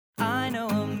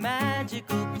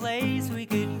magical place we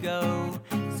could go.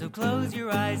 So close your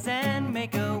eyes and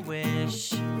make a wish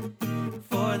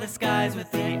for the skies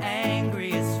with the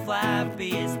angriest,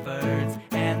 flappiest birds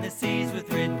and the seas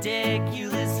with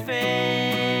ridiculous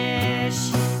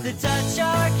fish. The Touch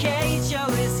Arcade Show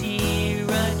is here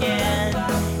again.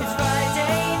 It's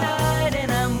Friday night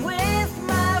and I'm with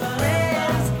my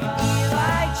friends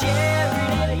Eli,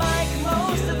 Jared, and Mike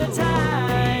most of the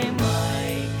time.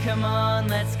 Come on,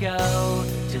 let's go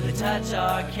to the Touch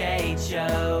Arcade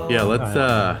Show. Yeah,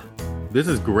 let's this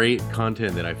is great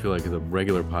content that I feel like the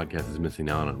regular podcast is missing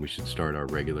out on. We should start our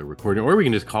regular recording, or we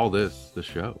can just call this the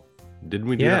show. Didn't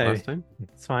we do that last time?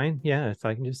 It's fine. Yeah, if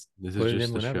I can just This put is it just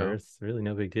in the whenever. show. It's really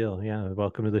no big deal. Yeah,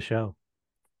 welcome to the show.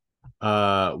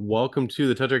 Welcome to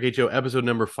the Touch Arcade Show, episode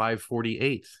number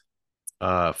 548.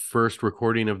 First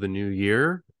recording of the new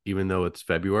year, even though it's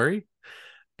February.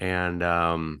 And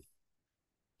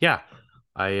yeah,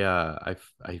 I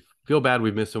feel bad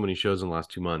we've missed so many shows in the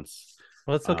last 2 months.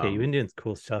 Well, it's okay. You've been doing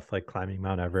cool stuff like climbing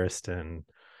Mount Everest and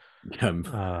Very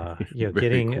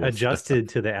getting cool adjusted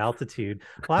to the altitude.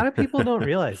 A lot of people don't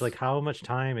realize like how much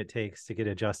time it takes to get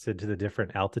adjusted to the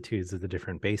different altitudes of the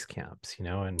different base camps,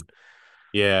 and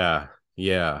Yeah.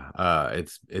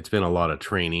 It's been a lot of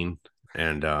training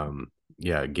and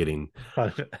getting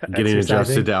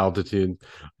adjusted to altitude.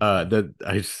 I don't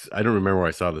remember where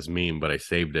I saw this meme, but I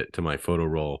saved it to my photo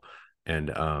roll,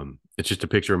 and it's just a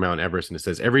picture of Mount Everest, and it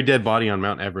says every dead body on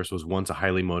Mount Everest was once a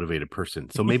highly motivated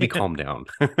person. So maybe calm down.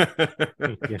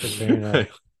 Yeah, very nice.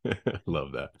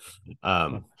 Love that.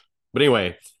 But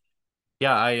anyway,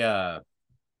 yeah, I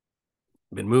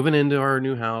been moving into our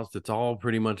new house. It's all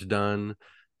pretty much done,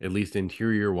 at least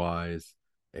interior wise,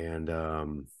 and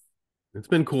it's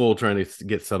been cool trying to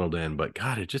get settled in. But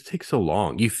God, it just takes so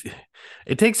long.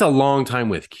 It takes a long time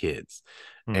with kids.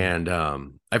 And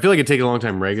I feel like it takes a long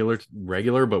time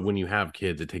regular, but when you have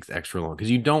kids, it takes extra long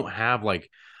because you don't have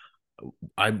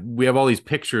we have all these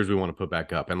pictures we want to put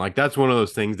back up, and like that's one of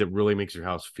those things that really makes your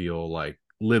house feel like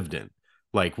lived in.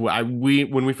 Like when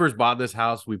we first bought this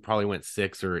house, we probably went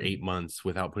 6 or 8 months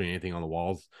without putting anything on the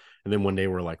walls, and then one day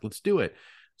we're like, let's do it.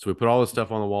 So we put all this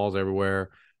stuff on the walls everywhere,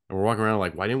 and we're walking around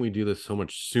like, why didn't we do this so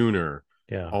much sooner?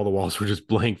 Yeah, all the walls were just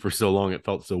blank for so long; it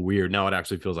felt so weird. Now it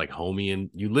actually feels like homey, and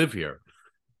you live here.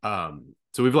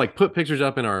 So we've like put pictures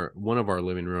up in one of our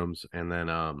living rooms, and then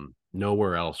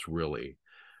nowhere else really.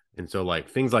 And so like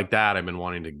things like that I've been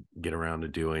wanting to get around to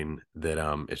doing that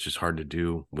it's just hard to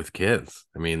do with kids.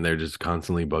 I mean, they're just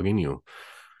constantly bugging you,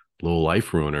 little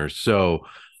life ruiners. So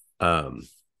and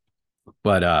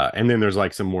then there's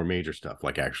like some more major stuff,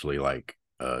 like actually like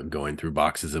going through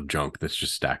boxes of junk that's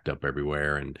just stacked up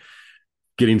everywhere and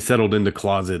getting settled into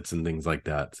closets and things like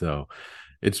that. So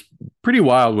it's pretty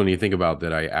wild when you think about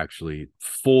that. I actually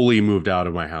fully moved out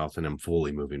of my house and I'm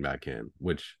fully moving back in,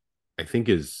 which I think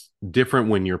is different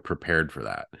when you're prepared for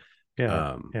that.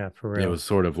 Yeah, for real. It was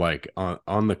sort of like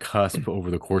on the cusp over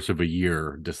the course of a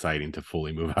year, deciding to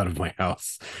fully move out of my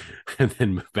house and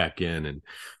then move back in. And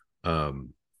so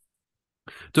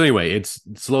anyway, it's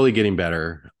slowly getting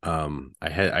better.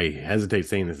 I hesitate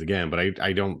saying this again, but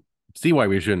I don't see why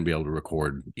we shouldn't be able to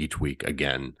record each week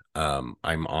again. I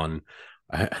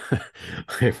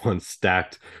have one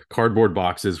stacked cardboard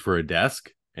boxes for a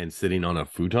desk and sitting on a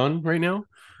futon right now.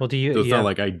 Well, so it's not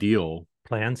like ideal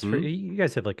plans for you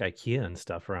guys have like IKEA and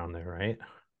stuff around there, right?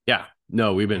 Yeah,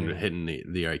 no, we've been hitting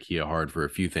the IKEA hard for a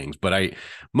few things, but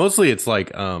mostly it's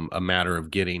like a matter of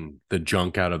getting the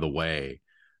junk out of the way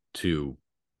to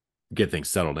get things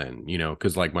settled in,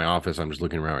 because like my office, I'm just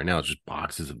looking around right now, it's just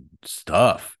boxes of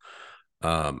stuff.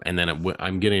 And then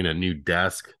I'm getting a new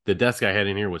desk. The desk I had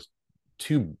in here was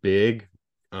too big,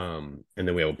 and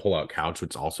then we have a pull-out couch,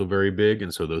 which is also very big,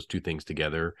 and so those two things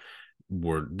together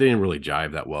they didn't really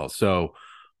jive that well. So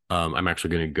I'm actually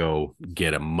going to go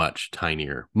get a much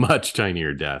tinier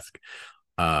desk.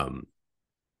 So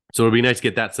it'll be nice to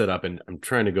get that set up, and I'm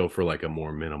trying to go for like a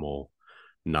more minimal,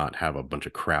 not have a bunch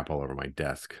of crap all over my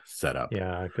desk setup.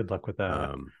 Yeah, good luck with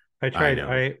that.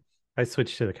 I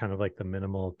switched to the kind of like the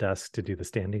minimal desk to do the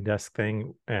standing desk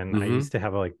thing. And I used to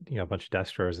have like, a bunch of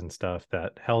desk drawers and stuff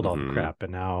that held all the crap.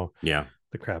 And now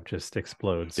the crap just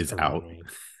explodes. It's out. Me.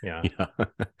 Yeah.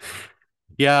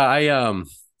 Yeah. I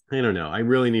don't know. I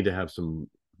really need to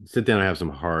sit down and have some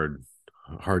hard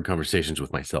conversations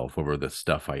with myself over the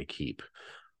stuff I keep.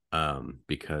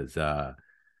 Because,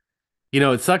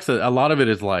 it sucks that a lot of it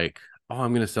is like, oh,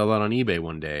 I'm going to sell that on eBay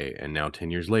one day. And now 10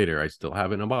 years later, I still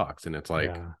have it in a box. And it's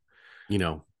like,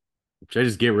 should I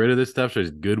just get rid of this stuff? Should I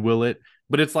just Goodwill it?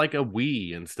 But it's like a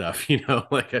Wii and stuff,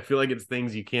 like I feel like it's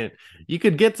things you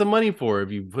could get some money for if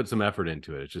you put some effort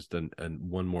into it. It's just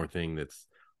one more thing that's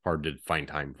hard to find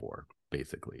time for,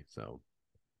 basically. So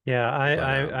yeah,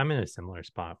 I'm in a similar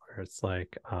spot where it's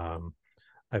like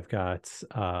I've got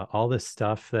all this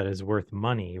stuff that is worth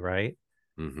money, right?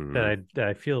 That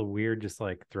I feel weird just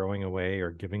like throwing away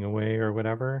or giving away or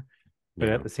whatever. But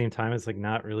at the same time, it's like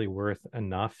not really worth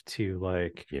enough to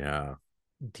like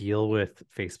deal with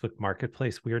Facebook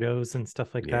Marketplace weirdos and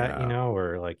stuff like that, you know,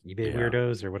 or like eBay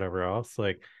weirdos or whatever else.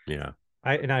 Like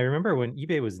I remember when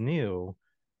eBay was new,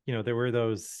 you know, there were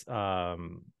those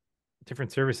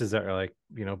different services that are like,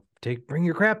 you know, bring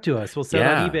your crap to us, we'll sell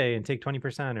on eBay and take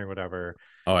 20% or whatever.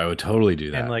 Oh, I would totally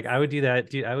do that. And like I would do that,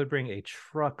 dude. I would bring a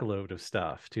truckload of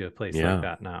stuff to a place like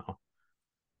that now.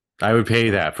 I would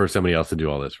pay that for somebody else to do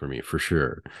all this for me, for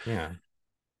sure. Yeah.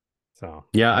 So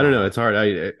yeah, I don't know. It's hard.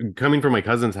 I coming from my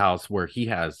cousin's house where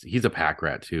he's a pack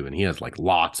rat too, and he has like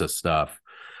lots of stuff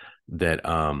that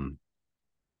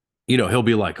you know, he'll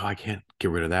be like, oh, I can't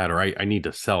get rid of that, or I need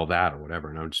to sell that or whatever.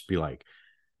 And I would just be like,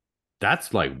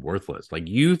 that's like worthless. Like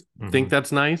you think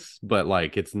that's nice, but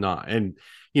like it's not. And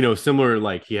you know, similar,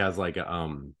 like he has like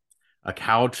a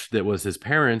couch that was his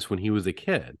parents when he was a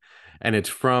kid. And it's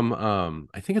from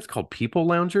I think it's called People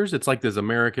Loungers. It's like this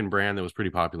American brand that was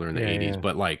pretty popular in the 80s.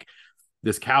 But like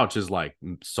this couch is like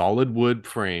solid wood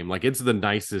frame. Like it's the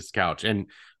nicest couch. And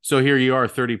so here you are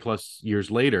 30 plus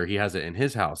years later, he has it in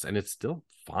his house and it's still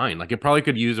fine. Like it probably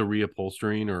could use a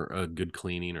reupholstering or a good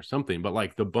cleaning or something. But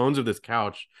like the bones of this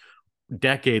couch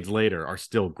decades later are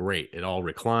still great. It all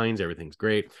reclines, everything's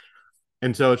great.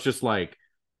 And so it's just like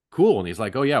cool. And he's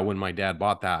like, oh yeah, when my dad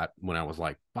bought that when I was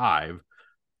like 5,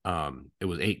 it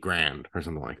was $8,000 or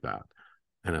something like that.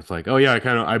 And it's like, oh yeah,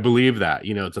 I believe that,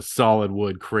 you know, it's a solid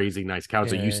wood, crazy nice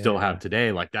couch that you still have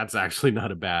today. Like that's actually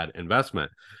not a bad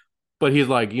investment. But he's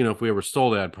like, you know, if we ever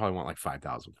sold it, I'd probably want like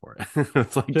 $5,000 for it.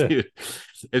 It's like, dude,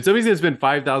 if somebody's gonna spend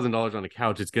 $5,000 on a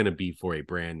couch, it's gonna be for a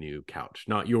brand new couch,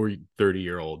 not your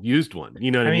 30-year-old used one.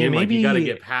 You know what I mean? Maybe, like you got to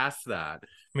get past that.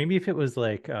 Maybe if it was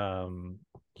like,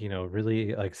 you know,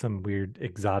 really like some weird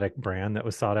exotic brand that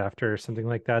was sought after or something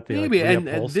like that. They maybe like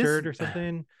reupholstered or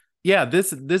something. Yeah,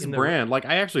 this brand, like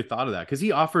I actually thought of that because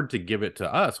he offered to give it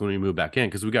to us when we moved back in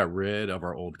because we got rid of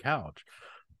our old couch.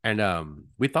 And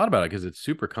we thought about it because it's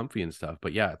super comfy and stuff.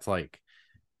 But yeah, it's like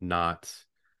not,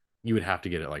 you would have to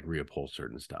get it like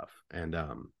reupholstered and stuff. And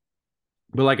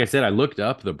but like I said, I looked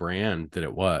up the brand that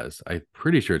it was. I'm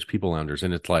pretty sure it's People Loungers,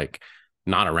 and it's like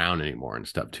not around anymore and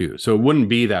stuff too. So it wouldn't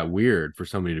be that weird for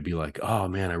somebody to be like, oh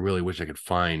man, I really wish I could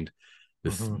find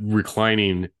this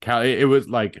reclining couch. It was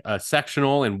like a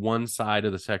sectional, and one side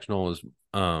of the sectional is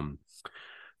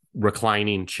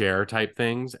reclining chair type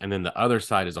things, and then the other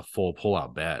side is a full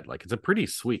pull-out bed. Like it's a pretty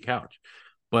sweet couch.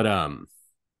 But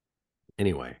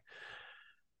anyway,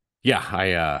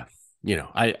 yeah,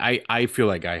 I feel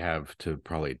like I have to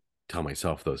probably tell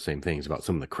myself those same things about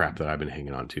some of the crap that I've been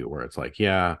hanging on to, where it's like,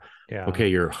 okay,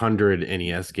 your 100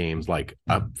 NES games, like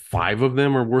 5 of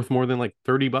them are worth more than like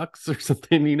 $30 or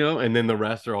something, you know, and then the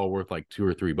rest are all worth like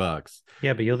 $2 or $3.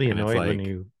 Yeah, but you'll be annoyed when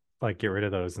you like get rid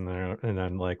of those and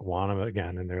then like want them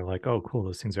again, and they're like, oh cool,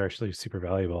 those things are actually super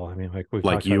valuable. I mean, like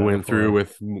like you went through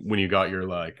with when you got your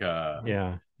like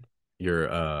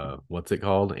your what's it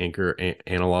called, Anchor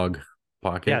Analog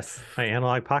Pocket. Yes, my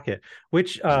Analog Pocket,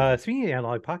 which speaking of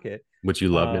Analog Pocket, which you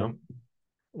love now.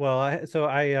 Well,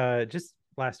 I just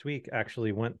last week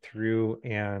actually went through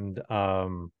and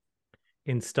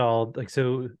installed like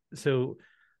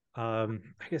I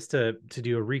guess to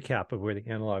do a recap of where the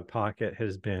Analog Pocket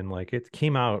has been. Like it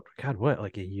came out, God, what,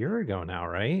 like a year ago now,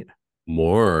 right?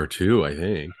 More or 2, I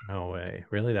think. No way,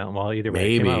 really? That well, either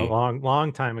way, maybe. It came out a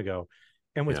long time ago.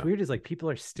 And what's weird is like people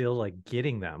are still like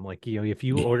getting them. Like, you know, if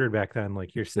you ordered back then,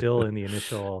 like you're still in the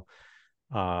initial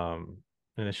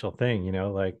thing, you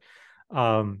know, like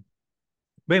but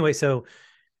anyway, so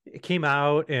it came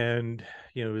out, and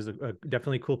you know, it was a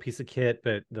definitely cool piece of kit,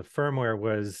 but the firmware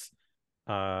was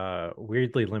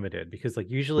weirdly limited, because like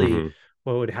usually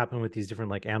what would happen with these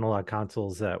different like analog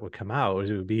consoles that would come out,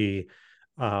 it would be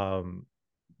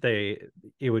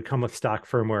it would come with stock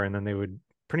firmware, and then they would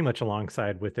pretty much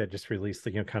alongside with it just release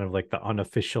the, you know, kind of like the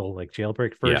unofficial like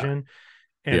jailbreak version.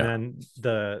 And then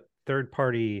the third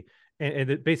party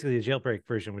and basically the jailbreak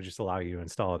version would just allow you to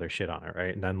install other shit on it,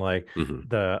 right? And then like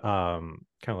the kind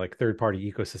of like third party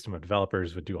ecosystem of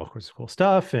developers would do all sorts of cool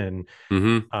stuff, and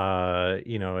you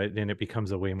know, it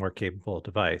becomes a way more capable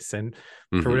device. And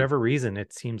for whatever reason,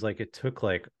 it seems like it took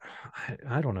like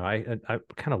I don't know, I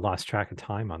kind of lost track of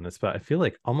time on this, but I feel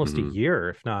like almost a year,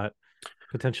 if not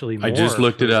potentially more. I just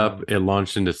looked it up. It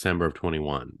launched in December of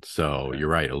 21, so you're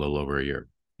right, a little over a year.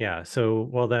 Yeah. So,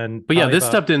 well then, but yeah, this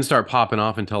stuff didn't start popping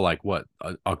off until like what,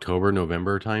 October,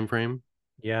 November time frame.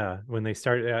 Yeah, when they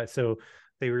started, so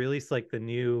they released like the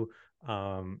new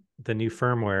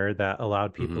firmware that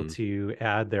allowed people to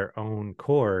add their own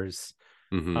cores.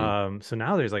 So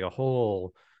now there's like a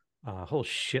whole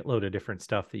shitload of different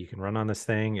stuff that you can run on this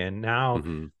thing. And now,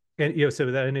 and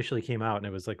so that initially came out and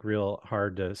it was like real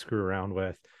hard to screw around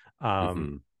with.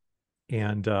 And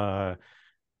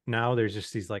now there's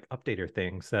just these like updater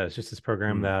things that it's just this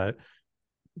program that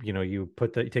you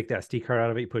take the SD card out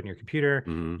of it, you put it in your computer,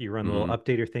 you run the little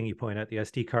updater thing, you point at the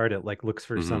SD card, it like looks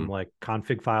for some like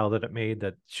config file that it made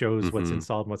that shows what's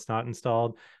installed and what's not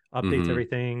installed, updates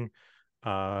everything,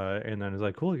 and then it's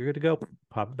like, cool, you're good to go,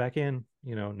 pop it back in,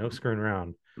 no screwing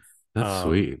around. That's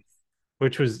sweet.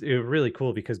 Which was really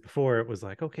cool, because before it was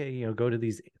like, okay, go to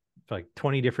these like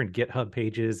 20 different GitHub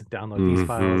pages, download these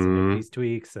files and make these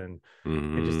tweaks, and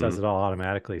it just does it all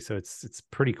automatically. So it's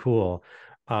pretty cool.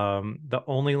 The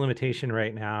only limitation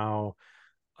right now,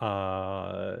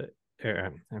 I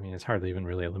mean, it's hardly even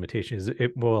really a limitation, is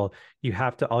you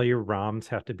have to, all your ROMs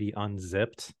have to be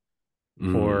unzipped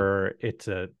for it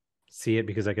to see it,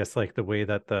 because I guess like the way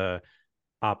that the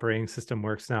operating system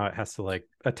works now, it has to like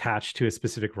attach to a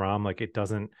specific ROM, like it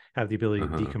doesn't have the ability to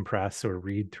decompress or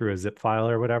read through a zip file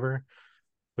or whatever,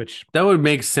 which that would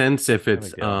make sense if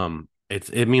it's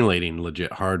emulating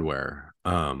legit hardware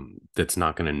that's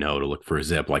not going to know to look for a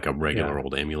zip like a regular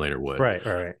old emulator would. Right.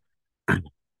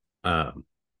 But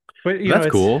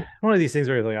that's cool. One of these things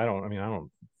where like I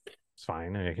don't it's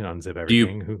fine, I can unzip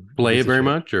everything. Do you play it very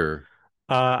much, or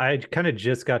I kind of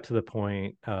just got to the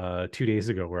point 2 days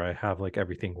ago where I have like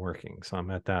everything working, so I'm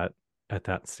at that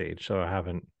stage, so I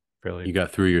haven't really. You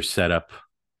got through your setup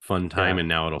fun time, and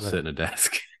now it'll sit in a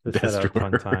desk. The setup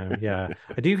fun time. Yeah.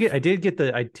 I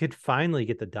did finally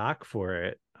get the dock for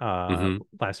it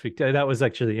last week. That was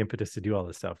actually the impetus to do all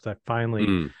this stuff. So I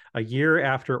finally, a year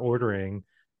after ordering,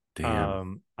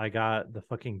 I got the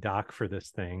fucking dock for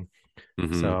this thing.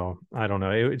 So I don't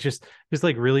know. It just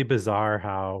like really bizarre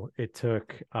how it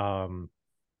took. So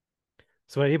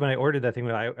when I ordered that thing,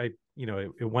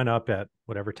 it went up at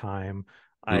whatever time.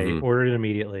 I ordered it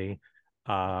immediately.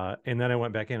 And then I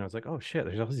went back in. I was like, oh shit,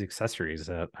 there's all these accessories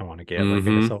that I want to get. Like,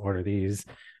 I guess I'll order these.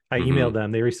 I emailed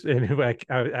them.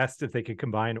 I asked if they could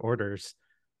combine orders,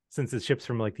 since it ships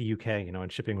from like the UK,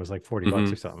 and shipping was like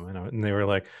 $40 or something. And they were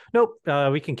like, nope,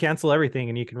 we can cancel everything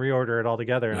and you can reorder it all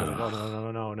together. And I was like,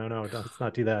 oh, no, let's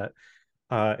not do that.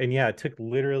 And yeah, it took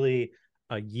literally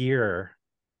a year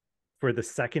for the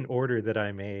second order that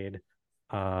I made.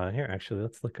 Here, actually,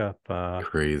 let's look up.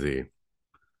 Crazy.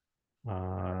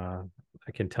 I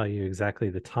can tell you exactly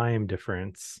the time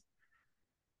difference.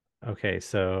 Okay,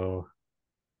 so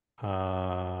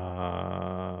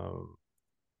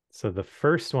the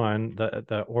first one,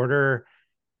 the order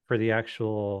for the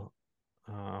actual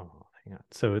hang on.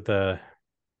 So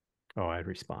I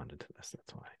responded to this,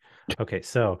 that's why. Okay,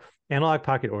 so Analog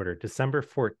Pocket order, December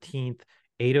 14th,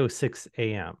 8:06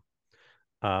 a.m.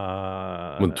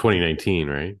 2019,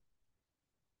 right?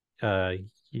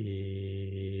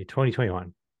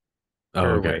 2021. Oh,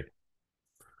 okay. Wait.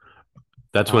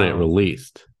 That's when it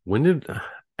released. When did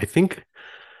I think?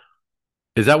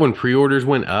 Is that when pre-orders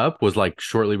went up? Was like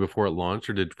shortly before it launched,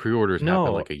 or did pre-orders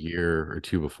happen like a year or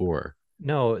two before?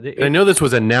 No, I know this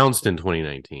was announced in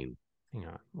 2019. Hang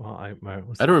on. Well, I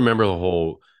don't remember the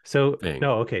whole thing.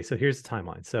 No, okay. So here's the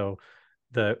timeline. So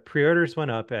the pre-orders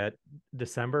went up at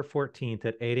December 14th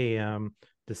at 8 a.m.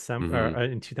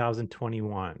 In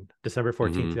 2021, December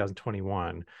 14th,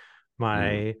 2021.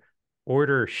 My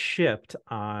order shipped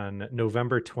on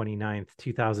November 29th,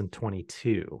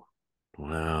 2022.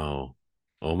 Wow.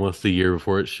 Almost a year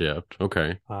before it shipped.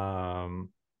 Okay. Oh,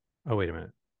 wait a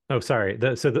minute. Oh, sorry.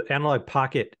 So the Analog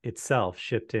Pocket itself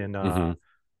shipped in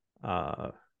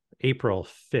April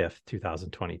 5th,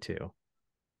 2022.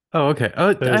 Oh, okay. I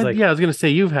was going to say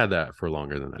you've had that for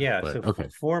longer than that. Yeah. So okay.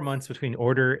 4 months between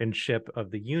order and ship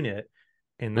of the unit.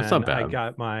 And then I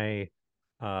got my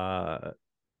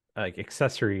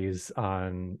accessories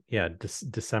on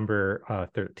December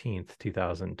 13th,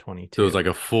 2022. So it was like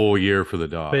a full year for the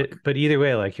dock. But either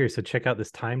way, like here, so check out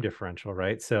this time differential,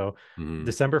 right? So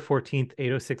December 14th,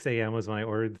 8:06 a.m. was when I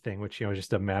ordered the thing, which was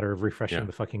just a matter of refreshing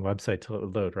the fucking website to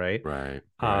load, right? Right.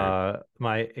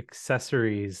 My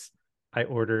accessories I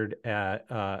ordered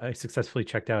at I successfully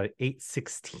checked out at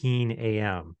 8:16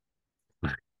 a.m.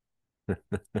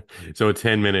 So a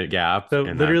 10-minute gap. So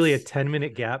literally a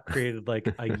 10-minute gap created like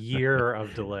a year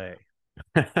of delay.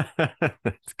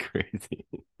 That's crazy.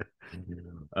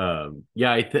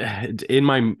 In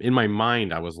my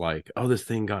mind I was like, oh, this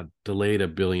thing got delayed a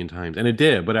billion times, and it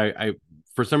did, but I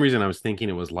for some reason I was thinking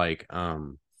it was like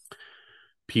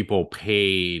people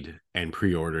paid and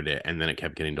pre-ordered it and then it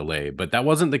kept getting delayed, but that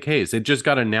wasn't the case. It just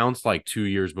got announced like 2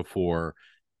 years before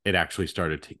it actually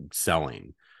started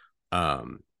selling.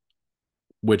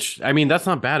 Which, I mean, that's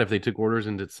not bad if they took orders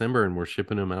in December and we're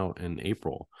shipping them out in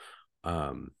April.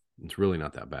 It's really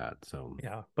not that bad. So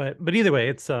yeah, but either way,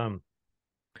 it's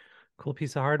cool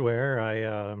piece of hardware.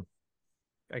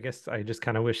 I guess I just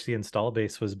kind of wish the install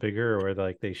base was bigger, or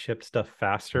like they shipped stuff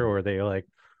faster, or they like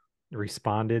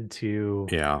responded to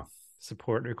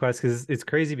support requests, because it's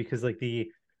crazy, because like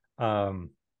the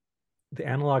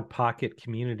Analog Pocket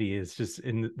community is just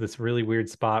in this really weird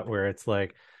spot where it's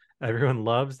like everyone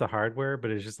loves the hardware,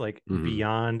 but it's just like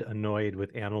beyond annoyed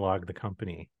with Analog the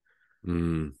company.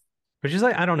 Which is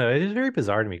like, I don't know, it is very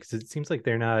bizarre to me, because it seems like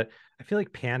they're not, I feel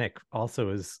like Panic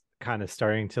also is kind of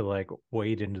starting to like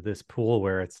wade into this pool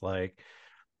where it's like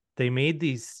they made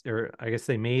these, or I guess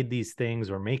they made these things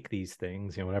or make these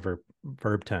things, you know, whatever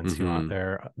verb tense you want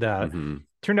there, that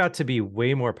turned out to be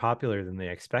way more popular than they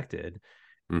expected.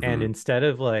 And instead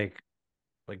of like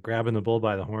grabbing the bull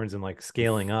by the horns and like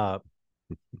scaling up,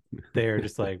 they're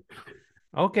just like,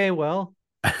 okay, well,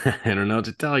 I don't know what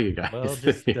to tell you guys. Well,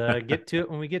 just get to it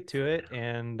when we get to it,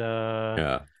 and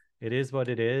it is what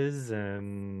it is,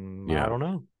 and I don't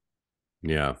know.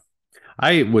 Yeah,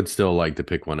 I would still like to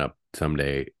pick one up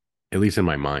someday, at least in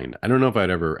my mind. I don't know if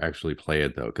I'd ever actually play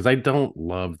it though, because I don't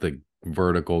love the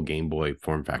vertical Game Boy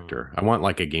form factor. I want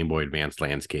like a Game Boy Advance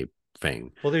landscape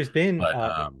thing. Well, there's been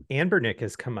Anbernic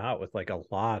has come out with like a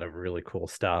lot of really cool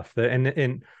stuff,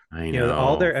 and you know,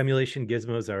 all their emulation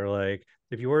gizmos are like,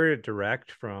 if you were to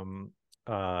direct from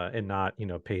and not, you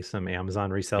know, pay some Amazon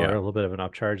reseller a little bit of an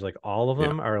upcharge, like all of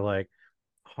them are like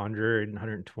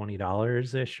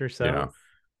 $120 ish or so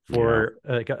for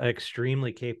like an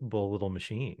extremely capable little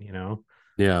machine, you know?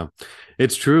 Yeah,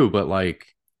 it's true. But like,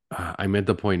 I'm at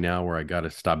the point now where I got to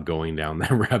stop going down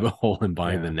that rabbit hole and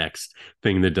buying the next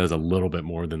thing that does a little bit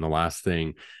more than the last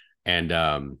thing. And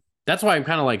that's why I'm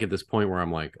kind of like at this point where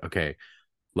I'm like, okay,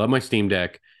 love my Steam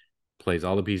Deck, plays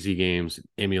all the PC games,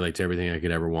 emulates everything I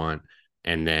could ever want.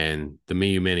 And then the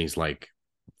Miyu Minis, like,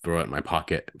 throw it in my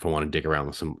pocket if I want to dig around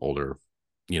with some older,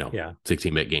 you know,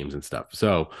 16-bit games and stuff.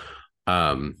 So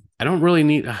I don't really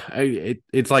need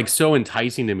it's like so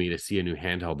enticing to me to see a new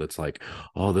handheld that's like,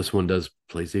 oh, this one does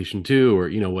PlayStation 2 or,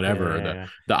 you know, whatever,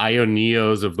 the IO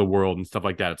Neos of the world and stuff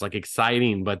like that. It's like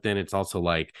exciting, but then it's also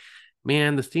like,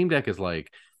 man, the Steam Deck is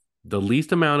like the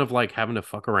least amount of like having to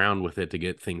fuck around with it to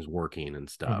get things working and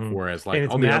stuff. Whereas like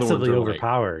all the other ones are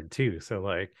overpowered like, too. So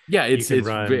like, it's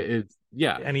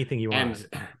anything you want. And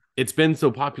it's been so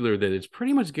popular that it's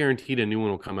pretty much guaranteed a new one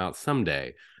will come out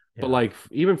someday. But like,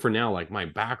 even for now, like my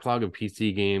backlog of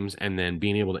PC games and then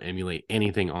being able to emulate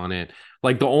anything on it,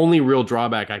 like the only real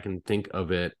drawback I can think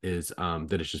of it is that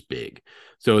it's just big.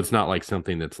 So it's not like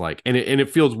something that's like, and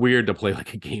it feels weird to play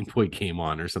like a Game Boy game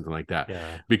on or something like that,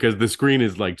 because the screen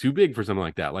is like too big for something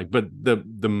like that. Like, but the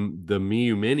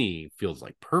Miyu Mini feels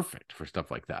like perfect for stuff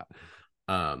like that.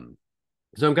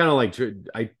 So I'm kind of like,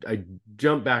 I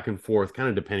jump back and forth kind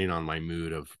of depending on my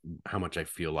mood of how much I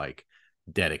feel like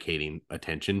dedicating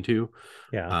attention to,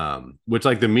 which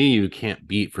like the Miyu can't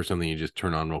beat for something you just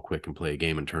turn on real quick and play a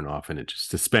game and turn off and it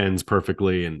just suspends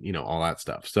perfectly and, you know, all that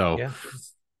stuff. So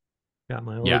got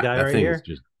my little guy right here.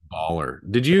 Just baller.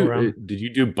 Did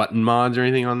you do button mods or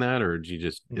anything on that, or did you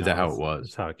just is that how it was?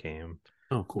 That's how it came.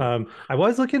 Oh, cool. I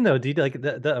was looking though, dude, like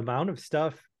the amount of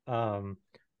stuff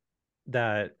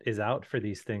that is out for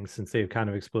these things since they've kind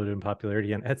of exploded in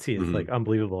popularity on Etsy is like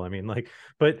unbelievable. I mean, like,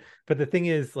 but the thing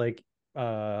is, like,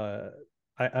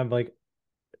 I'm like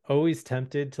always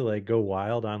tempted to like go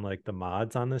wild on like the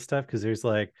mods on this stuff, because there's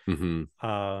like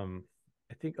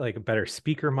I think like a better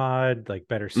speaker mod, like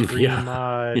better screen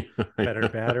mod, better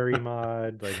battery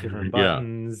mod, like different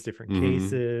buttons, different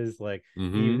cases, like they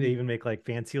even make like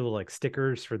fancy little like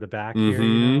stickers for the back here,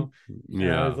 you know.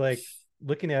 And I was like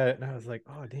looking at it and I was like,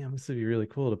 oh damn, this would be really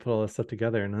cool to put all this stuff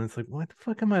together. And then it's like, what the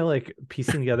fuck am I like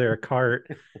piecing together a cart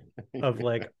of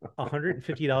like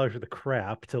 $150 worth of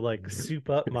crap to like soup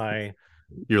up my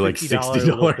you're like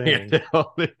 $60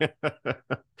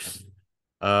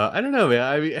 I don't know, man.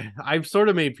 I mean, I've sort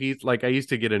of made peace. Like, I used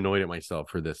to get annoyed at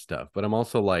myself for this stuff, but I'm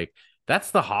also like,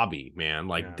 that's the hobby, man.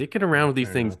 Like, dicking around with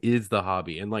these things is the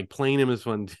hobby, and like playing them is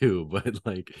fun too. But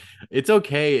like, it's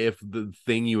okay if the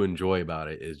thing you enjoy about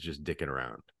it is just dicking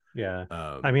around. Yeah,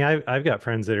 I mean, I've got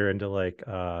friends that are into like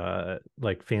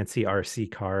fancy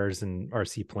RC cars and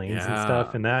RC planes and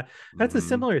stuff, and that's a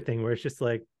similar thing where it's just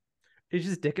like it's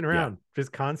just dicking around,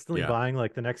 just constantly buying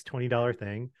like the next $20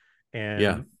 thing,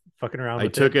 and fucking around. I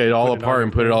took it all apart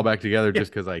and put it all back together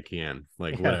just because I can.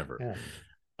 Like, whatever.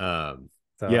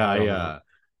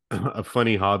 a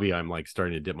funny hobby I'm like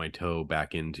starting to dip my toe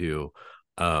back into.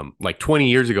 Like 20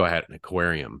 years ago I had an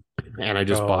aquarium and I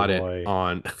just bought it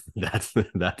on that's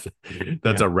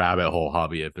a rabbit hole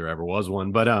hobby if there ever was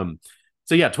one. But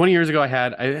so yeah, 20 years ago I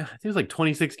think it was like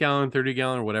 26 gallon, 30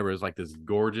 gallon or whatever. It was like this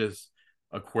gorgeous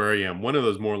aquarium, one of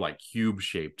those more like cube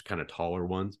shaped kind of taller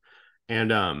ones.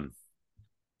 And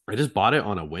I just bought it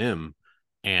on a whim.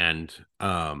 And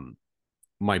one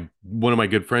of my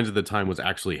good friends at the time was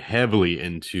actually heavily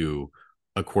into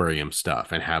aquarium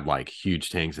stuff and had like huge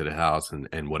tanks at a house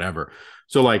and whatever.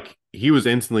 So like he was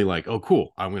instantly like, oh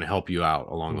cool, I'm going to help you out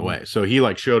along the way. So he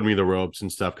like showed me the ropes and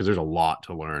stuff because there's a lot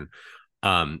to learn.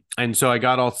 And so I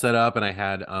got all set up and I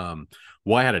had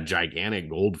I had a gigantic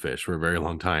goldfish for a very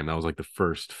long time. That was like the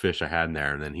first fish I had in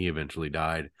there, and then he eventually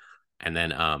died. And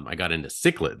then I got into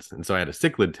cichlids, and so I had a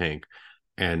cichlid tank,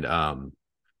 and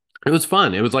it was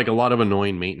fun. It was like a lot of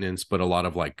annoying maintenance, but a lot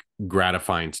of like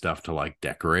gratifying stuff to like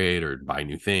decorate or buy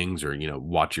new things or,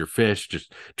 watch your fish,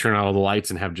 just turn out all the lights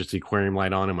and have just the aquarium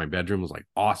light on in my bedroom was like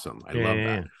awesome. I love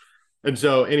that. And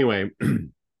so anyway,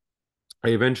 I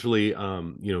eventually,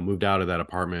 moved out of that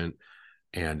apartment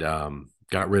and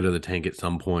got rid of the tank at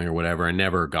some point or whatever. I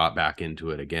never got back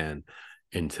into it again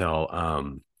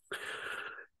until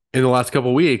in the last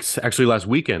couple of weeks, actually last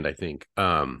weekend, I think,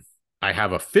 I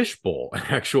have a fish bowl, an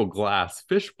actual glass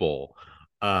fish bowl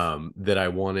that I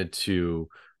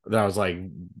was like,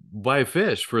 buy a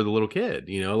fish for the little kid,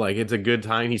 like it's a good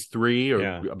time. He's 3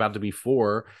 or about to be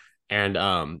 4. And,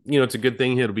 it's a good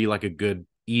thing. It'll be like a good,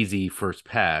 easy first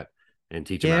pet and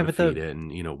teach him how to feed it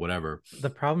and, whatever. The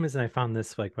problem is, and I found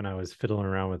this like when I was fiddling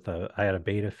around with I had a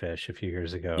beta fish a few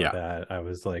years ago that I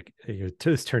was like, it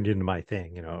just turned into my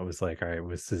thing. It was like, all right,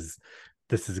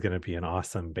 this is going to be an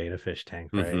awesome beta fish tank,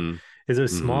 right? Is it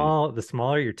small? The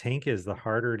smaller your tank is, the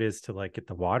harder it is to like get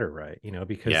the water right,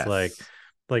 because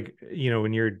like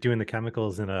when you're doing the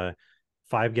chemicals in a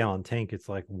 5-gallon tank, it's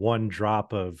like one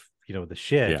drop of the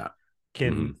shit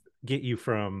can get you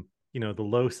from the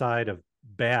low side of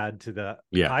bad to the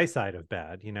high side of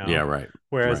bad, right.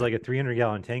 Whereas like a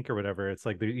 300-gallon tank or whatever, it's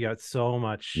like you got so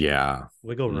much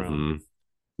wiggle room.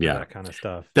 That kind of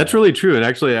stuff. That's really true. And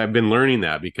actually I've been learning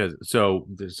that because so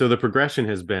the progression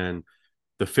has been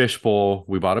the fish bowl.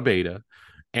 We bought a beta,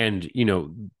 and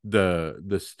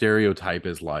the stereotype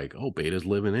is like, oh, betas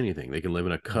live in anything. They can live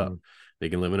in a cup, they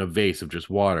can live in a vase of just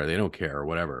water, they don't care or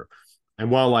whatever.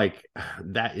 And while like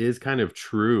that is kind of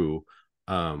true,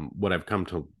 what I've come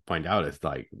to find out is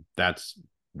like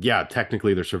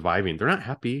technically they're surviving. They're not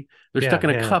happy. They're stuck in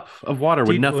a cup of water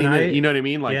with nothing in it. You know what I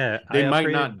mean? Like they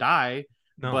might not die.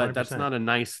 No, but 100%. That's not a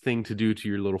nice thing to do to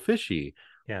your little fishy.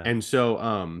 Yeah. And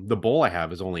so the bowl I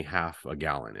have is only half a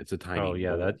gallon. It's a tiny bowl.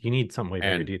 That you need something way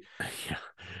bigger, dude. Yeah.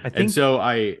 I think, and so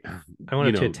I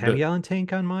went up to a 10-gallon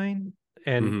tank on mine,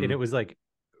 and it was like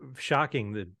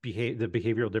shocking the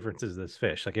behavioral differences of this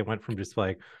fish. Like it went from just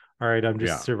like, all right, I'm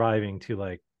just surviving, to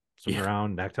like swim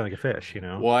around and acting like a fish,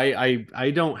 Well,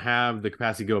 I don't have the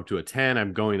capacity to go up to a 10.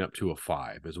 I'm going up to a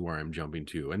 5 is where I'm jumping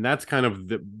to. And that's kind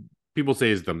of people say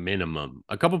is the minimum.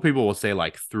 A couple people will say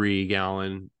like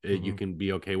 3-gallon you can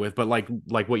be okay with, but like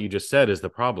what you just said is the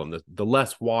problem. The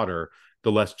less water,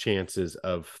 the less chances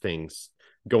of things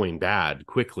going bad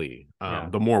quickly.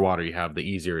 The more water you have, the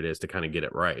easier it is to kind of get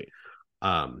it right.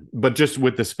 But just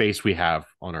with the space we have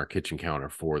on our kitchen counter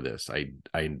for this, I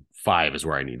 5 is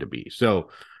where I need to be.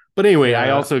 So but anyway,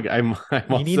 I'm also you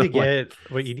need to get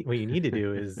what you need to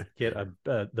do is get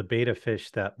the beta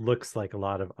fish that looks like a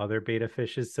lot of other beta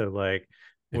fishes. So like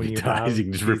when you have you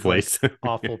can just replace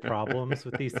awful problems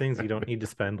with these things, you don't need to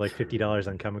spend like $50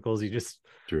 on chemicals. You just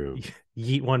you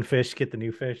eat one fish, get the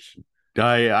new fish.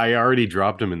 I already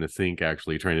dropped him in the sink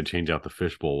actually, trying to change out the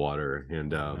fishbowl water,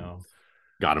 and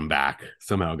got him back.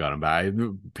 Somehow got him back.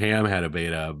 Pam had a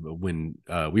beta when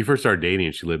we first started dating,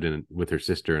 and she lived with her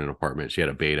sister in an apartment. She had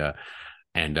a beta,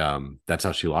 and that's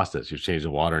how she lost it. She changed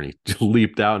the water, and he just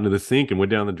leaped out into the sink and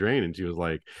went down the drain. And she was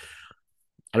like,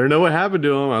 I don't know what happened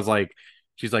to him. I was like,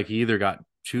 she's like, he either got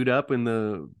chewed up in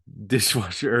the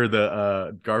dishwasher or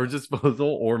the garbage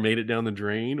disposal, or made it down the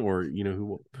drain, or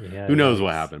who knows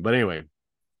what happened. But anyway,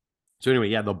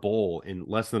 the bowl, in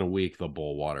less than a week, the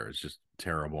bowl water is just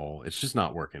terrible. It's just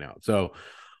not working out. So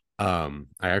I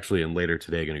actually am later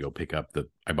today going to go pick up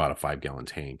I bought a 5-gallon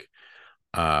tank.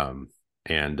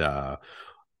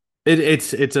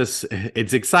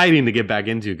 It's exciting to get back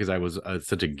into, because I was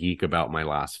such a geek about my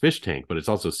last fish tank, but it's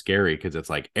also scary because it's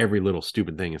like every little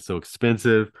stupid thing is so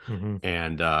expensive,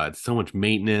 and it's so much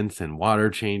maintenance and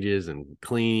water changes and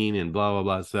cleaning and blah blah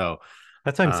blah. So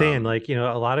that's what I'm saying. Like, a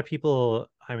lot of people,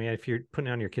 I mean, if you're putting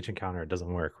it on your kitchen counter, it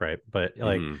doesn't work, right? But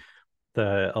like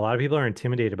a lot of people are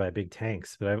intimidated by big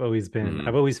tanks, but I've always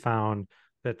found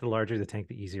that the larger the tank,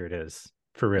 the easier it is,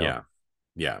 for real. Yeah.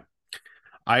 Yeah.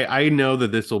 I know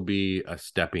that this will be a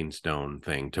stepping stone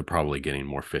thing to probably getting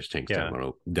more fish tanks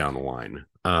down the line.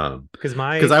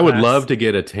 Because I would love to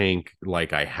get a tank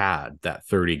like I had. That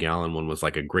 30-gallon one was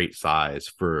like a great size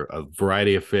for a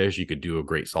variety of fish. You could do a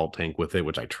great salt tank with it,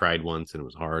 which I tried once and it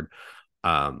was hard.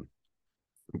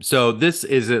 So this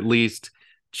is at least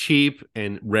cheap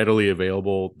and readily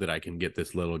available that I can get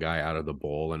this little guy out of the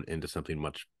bowl and into something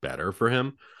much better for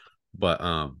him. But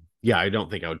yeah, I don't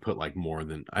think I would put like more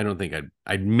than, I don't think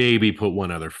I'd maybe put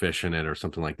one other fish in it or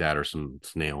something like that, or some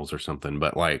snails or something,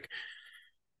 but like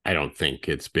I don't think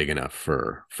it's big enough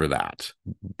for that.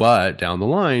 But down the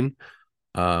line,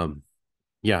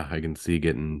 yeah, I can see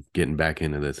getting back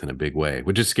into this in a big way,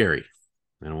 which is scary.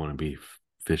 I don't want to be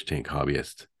fish tank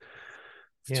hobbyist.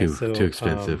 It's too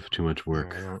expensive, too much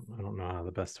work. I don't know how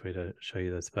the best way to show you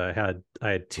this, but I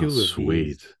had two of sweet.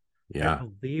 These. Yeah. I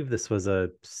believe this was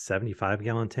a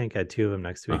 75-gallon tank. I had two of them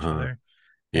next to each other.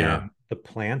 Yeah. And the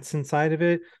plants inside of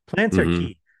it, plants are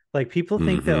key. Like people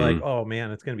think that like, oh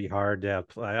man, it's going to be hard to have,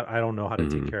 I don't know how to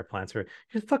take care of plants. Or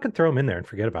just fucking throw them in there and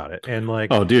forget about it. And like,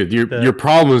 oh dude, your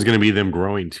problem is going to be them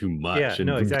growing too much and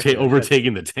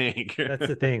overtaking the tank. That's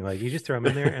the thing. Like you just throw them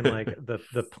in there and like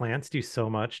the plants do so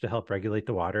much to help regulate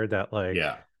the water that like,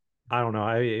 I don't know.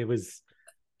 It was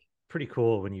pretty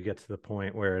cool when you get to the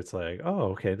point where it's like, oh,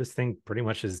 okay, this thing pretty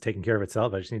much is taking care of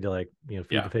itself. I just need to like, feed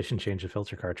the fish and change the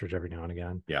filter cartridge every now and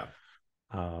again.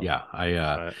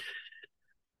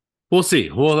 We'll see.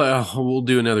 We'll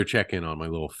do another check-in on my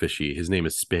little fishy. His name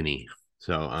is Spinny.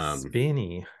 So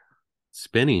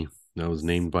Spinny. That was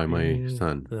named by my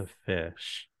son. The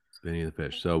fish. Spinny the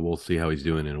fish. So we'll see how he's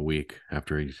doing in a week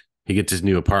after he gets his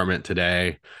new apartment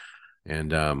today.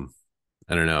 And I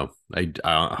don't know.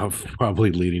 I'm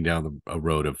probably leading down a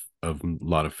road of a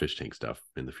lot of fish tank stuff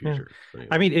in the future. Yeah. Anyway,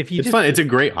 I mean, if you it's fun. It's a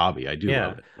great hobby. I do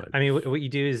love it. But... I mean, what you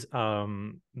do is I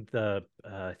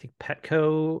think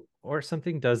Petco or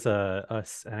something does and I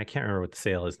can't remember what the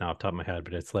sale is now off the top of my head,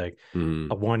 but it's like a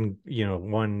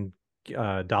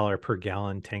 $1 per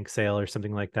gallon tank sale or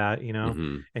something like that,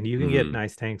 and you can get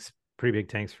nice tanks, pretty big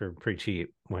tanks for pretty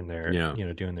cheap when they're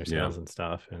doing their sales and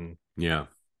stuff, and you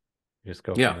just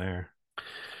go from there.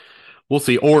 We'll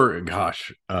see. Or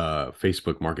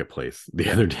Facebook Marketplace the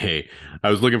other day, I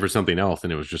was looking for something else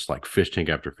and it was just like fish tank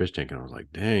after fish tank. And I was like,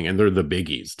 dang. And they're the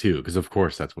biggies too. Because of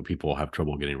course that's what people have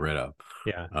trouble getting rid of.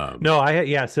 Yeah.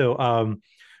 So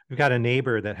we've got a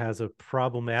neighbor that has a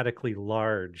problematically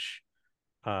large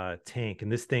tank. And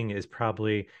this thing is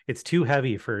it's too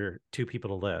heavy for two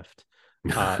people to lift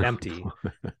empty.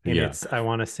 And it's, I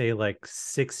want to say like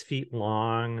 6 feet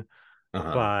long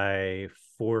by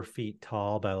 4 feet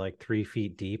tall by like 3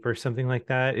 feet deep or something like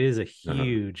that. It is a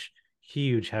huge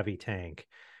heavy tank.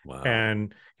 Wow.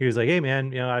 And he was like, hey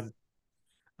man, I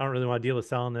don't really want to deal with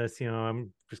selling this,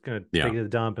 I'm just gonna take it to the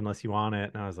dump unless you want it.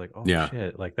 And I was like, oh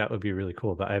shit, like that would be really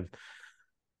cool. But I've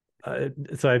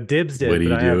dibsed it. What do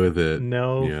you do with it?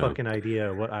 No fucking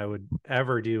idea what I would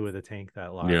ever do with a tank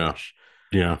that large.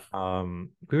 Yeah.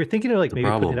 We were thinking of like maybe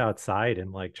putting it outside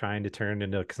and like trying to turn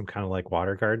into some kind of like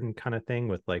water garden kind of thing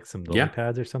with like some lily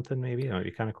pads or something. Maybe that would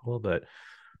be kind of cool, but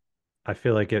I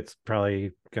feel like it's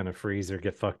probably gonna freeze or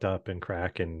get fucked up and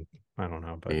crack, and I don't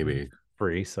know, but maybe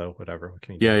free. So whatever. What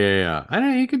can you do? Yeah. I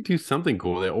don't know. You could do something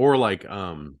cool with it, or like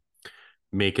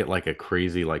make it like a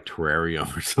crazy like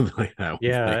terrarium or something like that.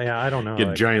 I don't know.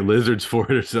 Get giant lizards for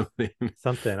it or something.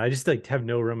 I just like have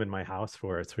no room in my house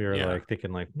for it. So we were like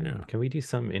thinking like, can we do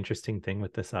some interesting thing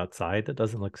with this outside that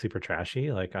doesn't look super trashy?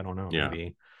 Like, I don't know.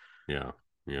 Maybe. Yeah.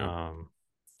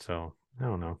 So I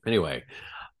don't know. Anyway,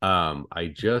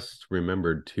 I just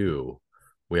remembered too,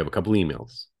 we have a couple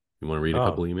emails. You want to read a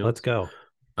couple emails? Let's go.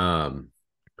 And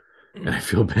I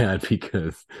feel bad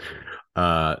because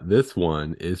this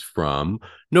one is from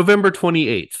November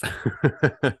 28th.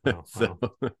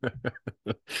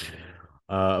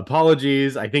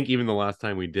 Apologies. I think even the last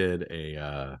time we did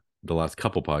the last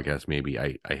couple podcasts, maybe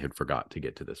I had forgot to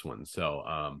get to this one. So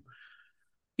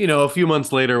a few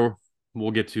months later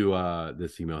we'll get to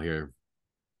this email here.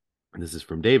 And this is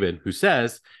from David, who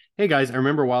says, hey guys, I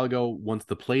remember a while ago, once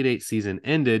the Playdate season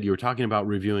ended, you were talking about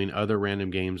reviewing other random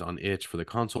games on itch for the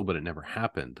console, but it never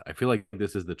happened. I feel like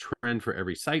this is the trend for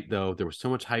every site, though. There was so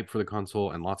much hype for the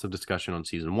console and lots of discussion on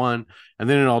season 1, and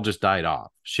then it all just died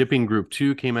off. Shipping Group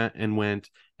 2 came out and went,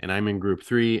 and I'm in Group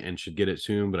 3 and should get it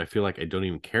soon, but I feel like I don't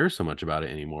even care so much about it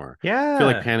anymore. Yeah. I feel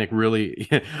like Panic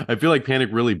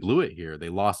really blew it here. They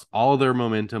lost all of their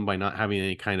momentum by not having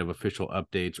any kind of official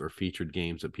updates or featured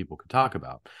games that people could talk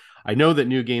about. I know that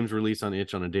new games release on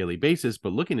itch on a daily basis,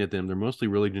 but looking at them, they're mostly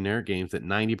really generic games that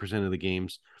 90% of the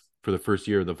games for the first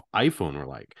year of the iPhone were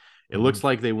like. It looks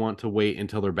like they want to wait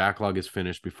until their backlog is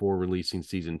finished before releasing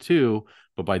season 2,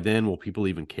 but by then, will people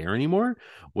even care anymore?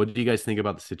 What do you guys think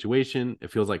about the situation?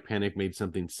 It feels like Panic made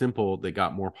something simple that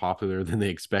got more popular than they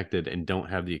expected and don't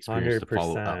have the experience 100%. To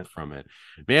follow up from it.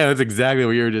 Man, that's exactly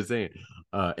what you were just saying.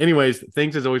 Anyways,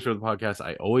 thanks as always for the podcast.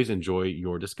 I always enjoy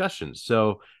your discussions.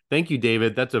 So thank you,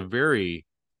 David. That's a very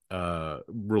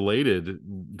related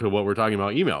to what we're talking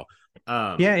about email.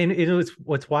 Yeah, and it was,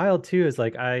 what's wild too is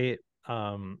like I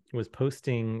was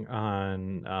posting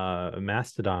on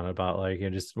Mastodon about like,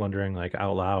 just wondering like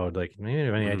out loud, like maybe I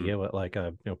have any idea what like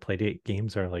Playdate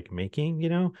games are like making,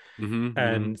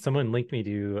 and someone linked me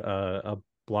to a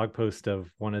blog post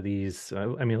of one of these. I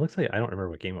mean, it looks like, I don't remember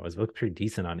what game it was, but it looked pretty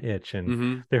decent on itch,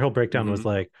 and their whole breakdown was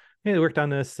like, hey, they worked on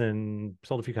this and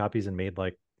sold a few copies and made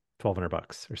like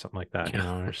 $1,200 or something like that,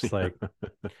 and it's just like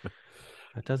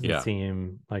that doesn't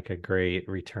seem like a great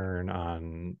return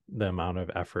on the amount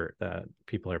of effort that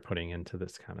people are putting into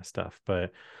this kind of stuff.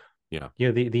 But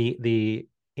the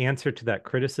answer to that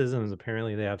criticism is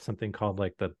apparently they have something called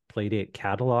like the Playdate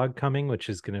catalog coming, which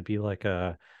is going to be like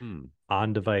a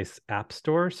on-device app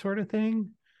store sort of thing.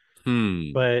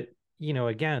 But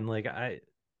again, like I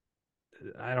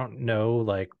don't know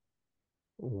like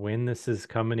when this is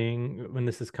coming,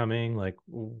 like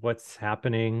what's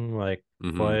happening, like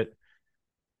what.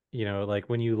 Like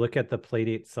when you look at the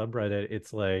Playdate subreddit,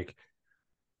 it's like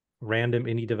random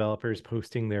indie developers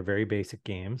posting their very basic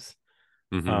games,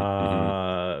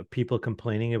 people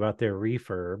complaining about their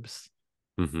refurbs,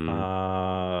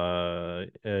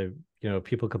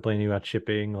 people complaining about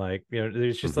shipping, like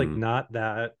there's just like not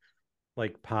that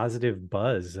like positive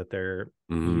buzz that there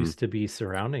used to be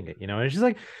surrounding it, and it's just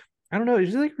like, I don't know,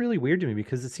 it's just like really weird to me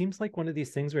because it seems like one of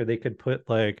these things where they could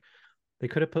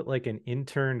have put like an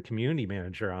intern community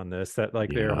manager on this, that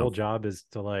like their whole job is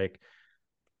to like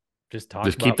just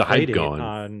keep the hype going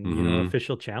on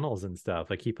official channels and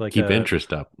stuff, like keep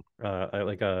interest up,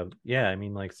 I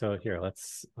mean, like, so here,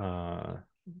 let's let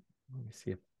me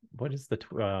see what is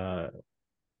the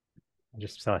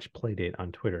just /Playdate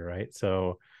on Twitter, right?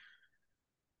 So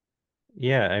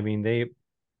yeah, I mean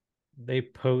they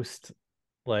post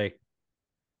like,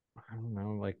 I don't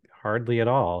know, like hardly at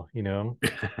all,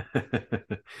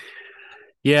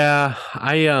 Yeah,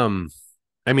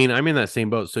 I mean, I'm in that same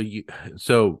boat.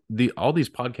 So all these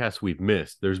podcasts we've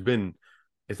missed,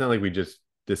 it's not like we just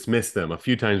dismiss them. A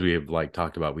few times we have like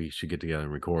talked about we should get together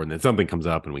and record, and then something comes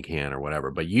up and we can or whatever.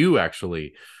 But you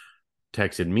actually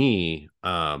texted me,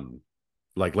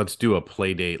 like, let's do a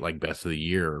Playdate like best of the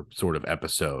year sort of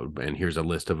episode, and here's a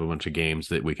list of a bunch of games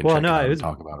that we can check out and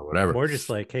talk about or whatever. More just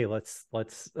like, hey, let's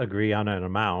agree on an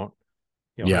amount,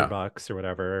 $100 or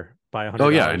whatever, buy $100. Oh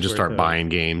yeah, and just start buying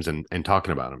games and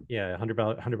talking about them. Yeah,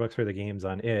 $100 worth of games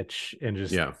on itch, and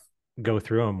just go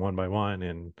through them one by one.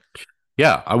 And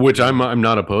which I'm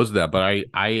not opposed to that, but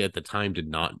I at the time did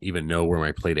not even know where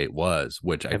my Playdate was,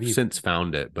 which I've since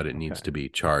found it, but it needs to be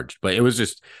charged. But it was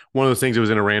just one of those things. It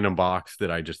was in a random box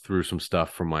that I just threw some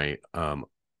stuff from my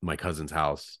my cousin's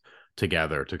house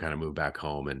together to kind of move back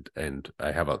home, and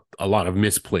I have a lot of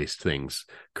misplaced things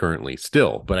currently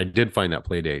still, but I did find that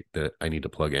Playdate that I need to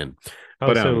plug in.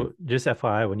 So just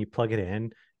FYI, when you plug it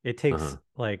in, it takes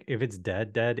like, if it's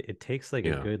dead, it takes like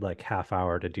a good like half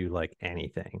hour to do like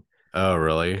anything. Oh,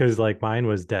 really? Because like mine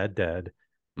was dead,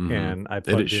 and I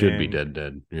plugged it should be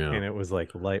dead. Yeah, and it was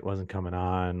like light wasn't coming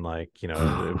on, like it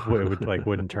would like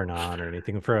wouldn't turn on or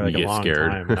anything for like a long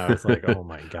time. And I was like, oh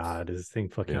my god, is this thing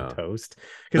fucking toast?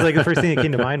 Because like the first thing that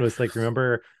came to mind was like,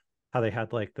 remember how they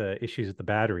had like the issues with the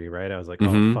battery, right? I was like,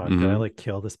 oh fuck, did I like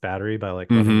kill this battery by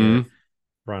like letting it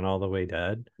run all the way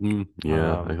dead? I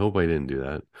hope I didn't do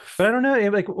that. But I don't know.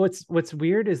 Like what's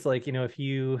weird is like, if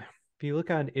you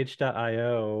look on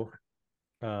itch.io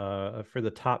for the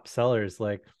top sellers,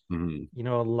 like a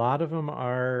lot of them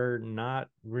are not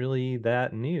really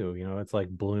that new. It's like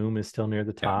Bloom is still near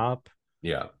the top.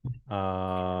 Well,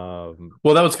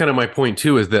 that was kind of my point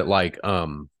too, is that like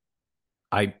my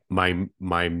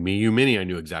Miu Mini, I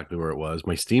knew exactly where it was.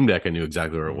 My Steam Deck, I knew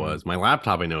exactly where it was. My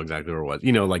laptop, I know exactly where it was.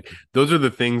 Like those are the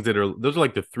things those are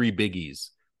like the three biggies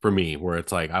for me, where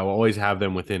it's like I will always have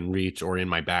them within reach or in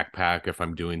my backpack if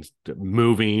I'm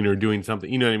moving or doing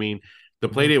something. You know what I mean? The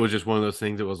Playdate was just one of those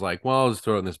things that was like, well, I'll just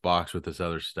throw it in this box with this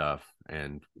other stuff,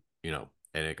 and and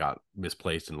it got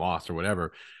misplaced and lost or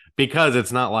whatever, because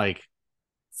it's not like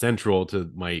central to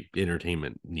my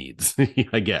entertainment needs,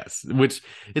 I guess, which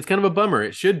it's kind of a bummer.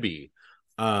 It should be.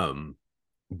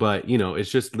 But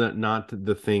it's just not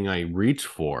the thing I reach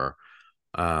for.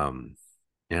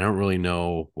 And I don't really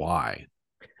know why.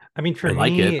 I mean, for I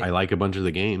like it. me, I like a bunch of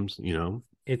the games, you know.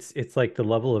 it's like the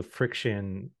level of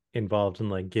friction involved in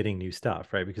like getting new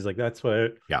stuff, right? Because like that's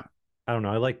what Yeah. I don't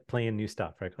know. I like playing new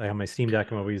stuff, right? Like on my Steam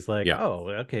Deck, I'm always like, Yeah. oh,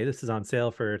 okay, this is on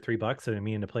sale for $3 and I'm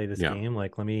meaning to play this Yeah. game.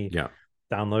 Like, let me Yeah.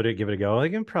 download it, give it a go.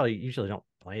 Like, I probably usually don't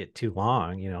play it too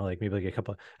long, you know, like maybe like a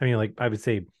couple. I mean, like I would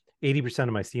say 80%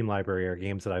 of my Steam library are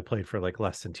games that I played for like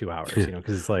less than 2 hours, you know,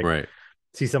 because it's like Right.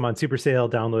 see some on super sale,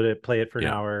 download it, play it for an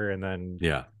Yeah. hour, and then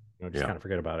Yeah. just Yeah. kind of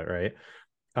forget about it, right?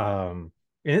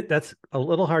 That's a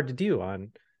little hard to do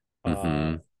on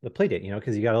Mm-hmm. the Playdate, you know,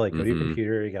 because you gotta like go to your Mm-hmm.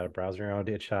 computer, you gotta browse around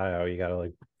itch.io, you gotta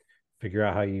like figure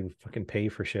out how you fucking pay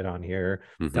for shit on here,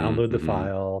 Mm-hmm. download the Mm-hmm.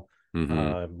 file,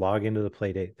 Mm-hmm. log into the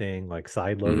Playdate thing, like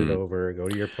side load it Mm-hmm. over, go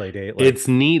to your Playdate, like It's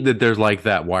neat that there's like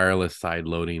that wireless side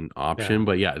loading yeah. option,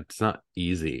 but yeah, it's not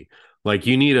easy. Like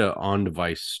you need a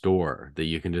on-device store that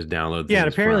you can just download Yeah, and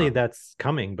things apparently from. that's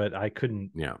coming, but I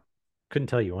Yeah. couldn't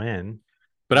tell you when.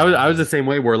 But I was the same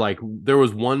way where like there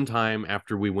was one time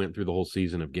after we went through the whole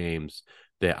season of games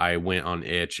that I went on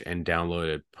itch and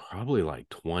downloaded probably like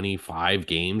 25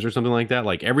 games or something like that.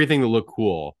 Like everything that looked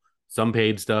cool, some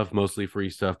paid stuff, mostly free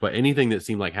stuff, but anything that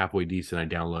seemed like halfway decent,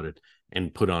 I downloaded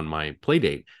and put on my play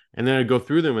date. And then I'd go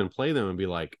through them and play them and be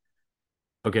like,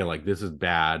 okay, like this is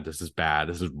bad, this is bad,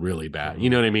 this is really bad. You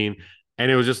know what I mean? And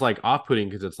it was just like off-putting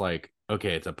because it's like,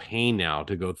 okay, it's a pain now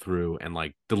to go through and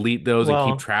like delete those and keep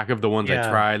Well, track of the ones I yeah.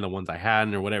 tried and the ones I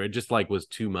hadn't or whatever. It just like was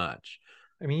too much.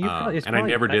 I mean, it's And I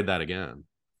probably never did that again.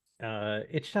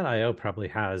 itch.io probably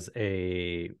has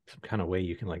some kind of way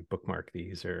you can like bookmark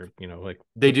these or, you know, like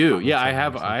They put do. Yeah, comments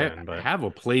in them or I something. But have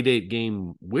a Playdate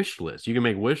game wish list. You can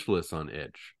make wish lists on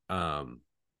itch. I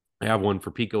have one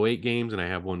for Pico 8 games and I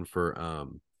have one for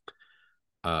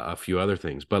a few other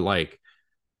things. But like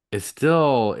it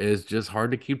still is just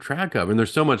hard to keep track of. And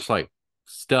there's so much like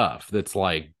stuff that's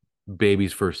like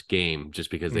baby's first game just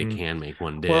because they can make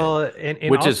one did, well, and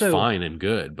which is also, fine and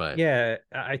good. But yeah,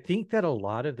 I think that a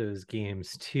lot of those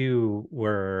games too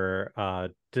were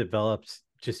developed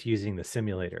just using the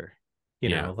simulator, you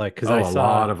yeah. know, like because I Oh, a saw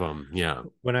lot of them. Yeah.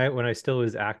 when I still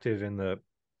was active in the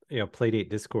Playdate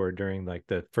Discord during like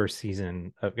the first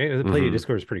season of the Playdate Mm-hmm.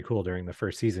 Discord was pretty cool during the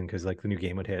first season because like the new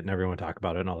game would hit and everyone would talk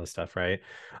about it and all this stuff, right?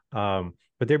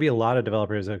 But there'd be a lot of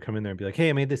developers that would come in there and be like, hey,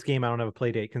 I made this game, I don't have a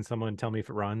Playdate, can someone tell me if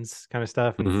it runs, kind of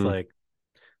stuff. And it's Mm-hmm. like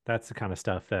that's the kind of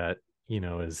stuff that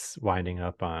is winding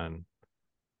up on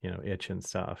itch and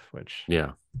stuff, which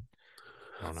Yeah.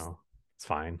 I don't know, it's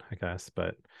fine I guess,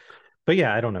 but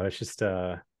yeah, I don't know, it's just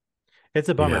it's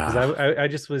a bummer because Yeah. I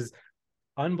just was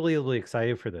unbelievably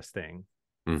excited for this thing.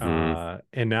 Mm-hmm.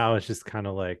 And now it's just kind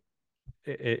of like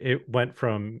it went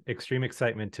from extreme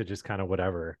excitement to just kind of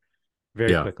whatever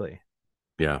very Yeah. quickly,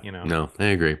 Yeah. you know. No, I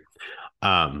agree.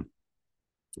 Um,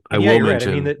 I And yeah, will you're right.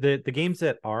 I mean, mention. the games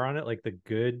that are on it, like the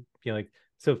good, like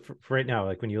so for right now,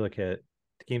 like when you look at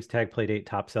the games tag Playdate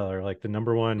top seller, like the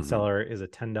number one Mm-hmm. seller is a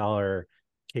 $10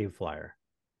 cave flyer,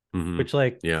 Mm-hmm. which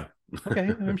like Yeah. okay,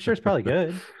 I'm sure it's probably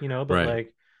good, you know, but Right.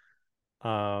 like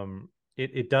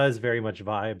it does very much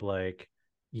vibe like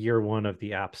year one of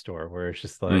the App Store, where it's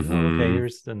just like, oh, okay, Mm-hmm.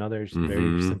 here's another very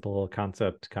Mm-hmm. simple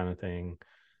concept kind of thing.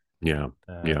 Yeah.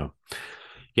 Uh, Yeah.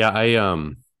 Yeah.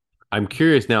 I'm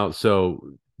curious now.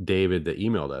 So David that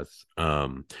emailed us,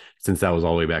 since that was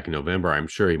all the way back in November, I'm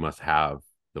sure he must have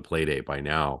the play date by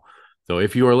now. So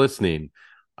if you are listening,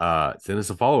 send us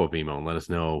a follow-up email and let us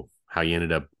know how you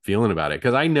ended up feeling about it.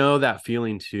 Cause I know that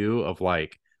feeling too of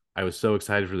like, I was so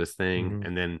excited for this thing. mhm.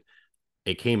 And then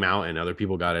it came out and other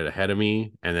people got it ahead of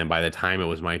me. And then by the time it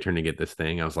was my turn to get this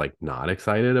thing, I was like not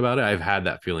excited about it. I've had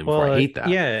that feeling before. I Well, hate that.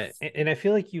 yeah, and I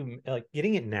feel like you like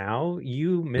getting it now,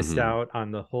 you missed Mm-hmm. out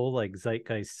on the whole like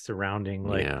zeitgeist surrounding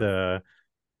like Yeah.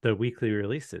 the weekly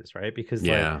releases, right? Because like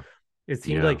Yeah. it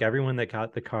seemed Yeah. like everyone that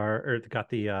got the car or got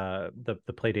the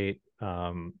play date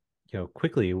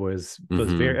quickly was very,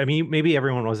 Mm-hmm. I mean, maybe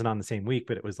everyone wasn't on the same week,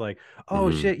 but it was like, oh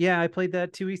Mm-hmm. shit, yeah, I played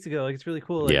that 2 weeks ago, like it's really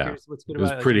cool, like Yeah. here's what's good It was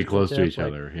about it, like pretty here's a cool close to tip, each like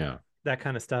other. Yeah. that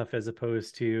kind of stuff, as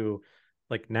opposed to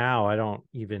like now I don't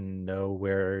even know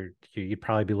where you'd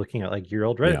probably be looking at like your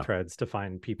old Reddit Yeah. threads to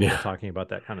find people Yeah. talking about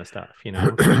that kind of stuff, you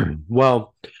know.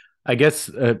 Well, I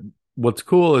guess what's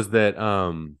cool is that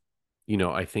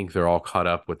I think they're all caught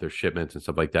up with their shipments and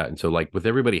stuff like that. And so like with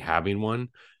everybody having one,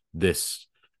 this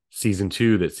season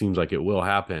 2 that seems like it will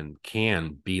happen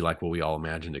can be like what we all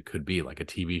imagined it could be, like a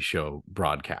TV show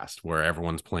broadcast where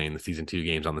everyone's playing the season 2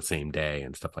 games on the same day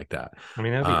and stuff like that. I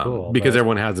mean, that'd be cool, Because but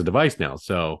everyone has a device now.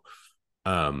 So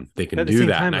they can at the do same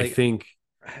that. And time, I like think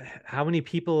how many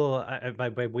people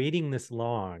by waiting this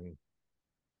long,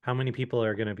 how many people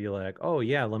are going to be like, oh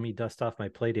yeah, let me dust off my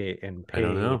play date and I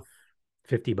don't pay know.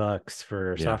 $50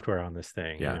 for software on this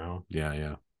thing, yeah. you know?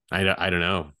 Yeah. I don't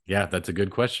know. Yeah, that's a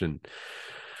good question.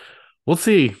 We'll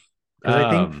see.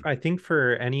 Because I think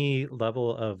for any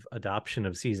level of adoption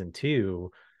of season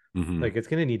 2, like it's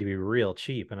going to need to be real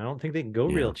cheap, and I don't think they can go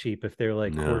real cheap if they're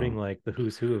like courting like the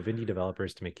who's who of indie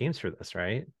developers to make games for this,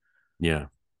 right? Yeah.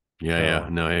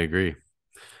 No, I agree.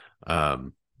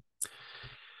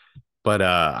 But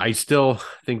I still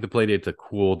think the Playdate's a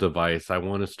cool device. I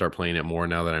want to start playing it more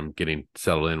now that I'm getting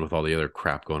settled in with all the other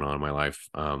crap going on in my life.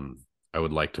 I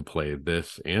would like to play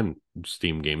this and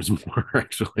Steam games more,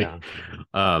 actually.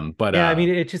 But I mean,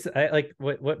 it just like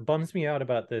what bums me out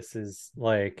about this is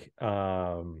like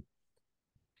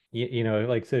you know,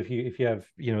 like, so if you have,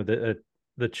 you know,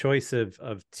 the choice of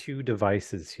 2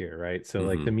 devices here, right? So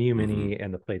like the Miyoo Mini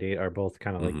and the Playdate are both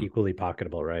kind of like equally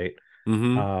pocketable, right?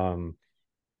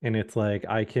 And it's like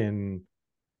I can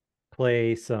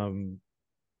play some,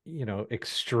 you know,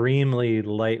 extremely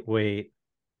lightweight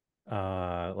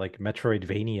like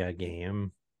Metroidvania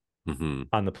game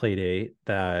on the Playdate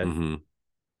that you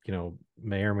know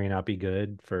may or may not be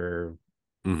good for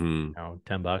you know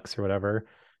 $10 or whatever,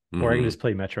 or I can just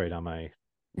play Metroid on my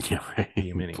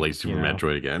Mini, play Super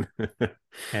Metroid again.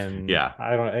 And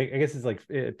I don't, I guess it's like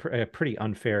a pretty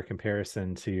unfair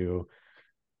comparison to,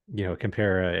 you know,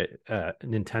 compare a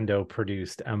Nintendo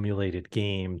produced emulated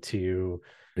game to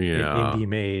an indie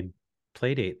made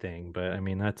Playdate thing. But I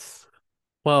mean, that's,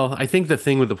 well, I think the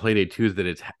thing with the Playdate 2 is that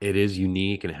it is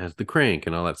unique and it has the crank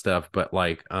and all that stuff, but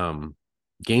like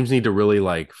games need to really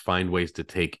like find ways to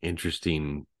take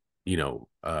interesting, you know,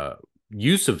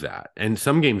 use of that. And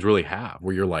some games really have,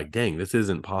 where you're like, dang, this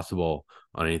isn't possible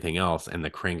on anything else, and the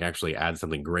crank actually adds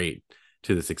something great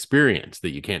to this experience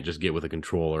that you can't just get with a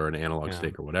controller or an analog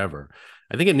stick or whatever.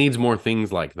 I think it needs more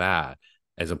things like that,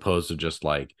 as opposed to just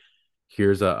like,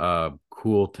 here's a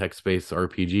cool text-based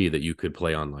RPG that you could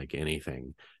play on like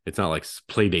anything. It's not like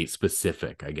Playdate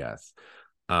specific, I guess.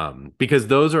 Because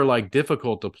those are like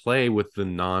difficult to play with the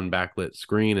non-backlit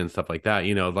screen and stuff like that.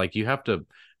 You know, like you have to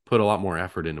put a lot more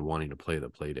effort into wanting to play the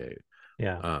Playdate.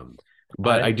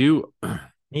 But I do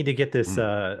need to get this.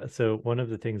 So one of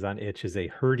the things on itch is a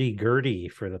hurdy-gurdy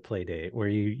for the Playdate, where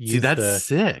you use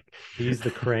sick. You use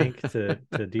the crank to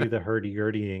do the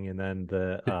hurdy-gurdying, and then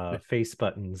the face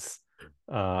buttons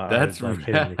that's like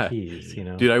hitting the keys, you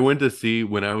know. Dude, I went to see,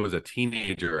 when I was a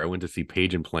teenager, I went to see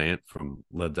Page and Plant from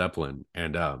Led Zeppelin,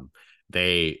 and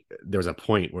there was a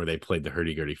point where they played the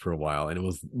hurdy-gurdy for a while, and it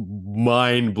was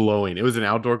mind-blowing. It was an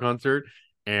outdoor concert,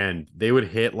 and they would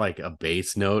hit like a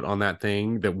bass note on that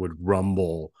thing that would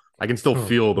rumble. I can still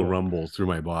feel the rumbles through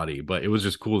my body, but it was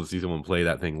just cool to see someone play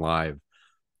that thing live.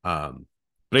 But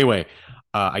anyway,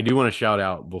 I do want to shout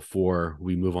out, before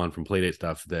we move on from Playdate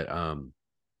stuff, that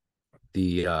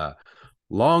the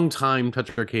longtime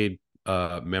Touch Arcade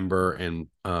member and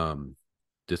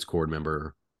Discord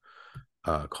member,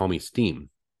 Call Me Steam,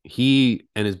 he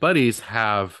and his buddies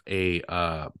have a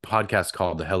podcast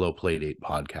called the Hello Playdate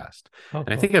podcast.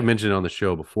 And I think I've mentioned it on the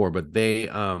show before, but they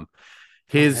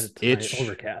his itch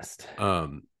Overcast,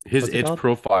 his itch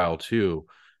profile too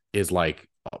is like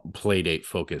Playdate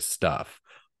focused stuff.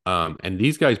 And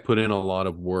these guys put in a lot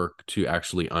of work to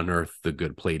actually unearth the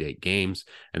good Playdate games,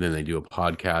 and then they do a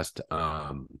podcast.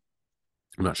 I'm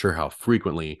not sure how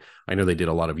frequently. I know they did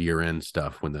a lot of year-end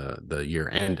stuff when the year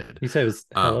ended. You said it was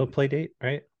Hello Playdate,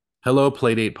 right? Hello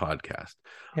Playdate podcast.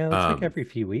 Yeah, it's like every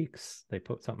few weeks they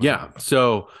put something. Yeah,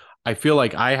 so I feel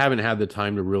like I haven't had the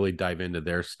time to really dive into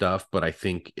their stuff, but I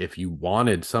think if you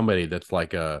wanted somebody that's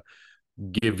like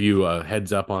give you a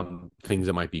heads up on things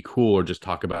that might be cool, or just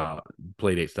talk about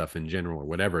Playdate stuff in general or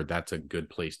whatever, that's a good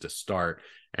place to start.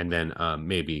 And then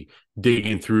maybe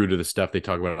digging through to the stuff they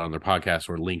talk about on their podcast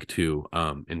or link to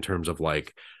in terms of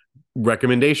like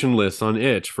recommendation lists on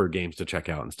itch for games to check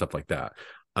out and stuff like that.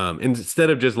 Instead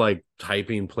of just like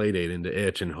typing Playdate into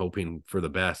itch and hoping for the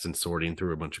best and sorting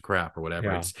through a bunch of crap or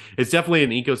whatever. It's definitely an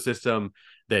ecosystem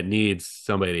that needs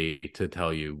somebody to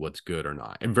tell you what's good or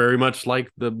not. And very much like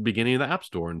the beginning of the App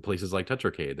Store and places like Touch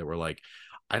Arcade that were like,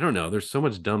 I don't know, there's so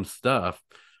much dumb stuff.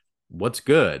 What's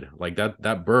good? Like that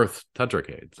birthed Touch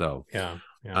Arcade. So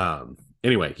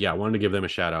anyway, I wanted to give them a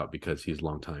shout out because he's a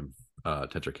longtime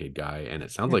Touch Arcade guy, and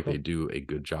it sounds like they do a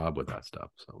good job with that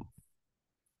stuff. So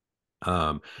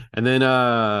and then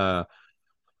got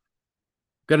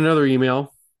another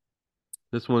email.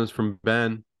 This one is from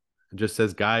Ben. It just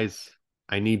says, guys,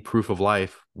 I need proof of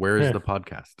life. Where is the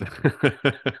podcast?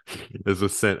 This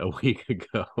was sent a week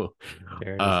ago.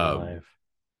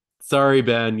 Sorry,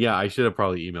 Ben. Yeah, I should have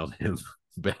probably emailed him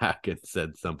back and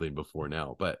said something before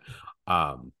now. But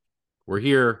we're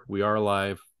here. We are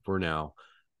alive for now.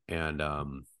 And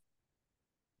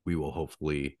we will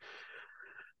hopefully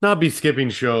not be skipping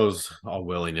shows all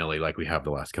willy-nilly like we have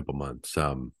the last couple months.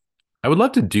 I would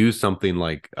love to do something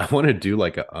like I want to do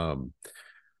like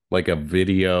a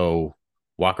video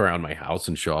walk around my house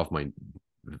and show off my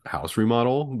house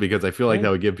remodel, because I feel like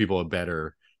that would give people a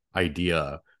better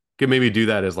idea. Could maybe do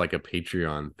that as like a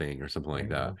Patreon thing or something like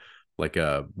that. Like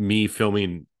me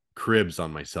filming cribs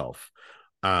on myself.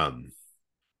 But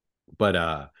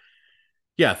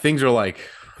yeah, things are like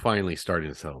finally starting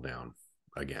to settle down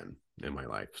again in my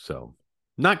life. So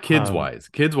not kids wise.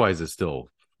 Kids wise is still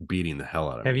beating the hell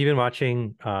out of me. Have you been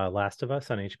watching Last of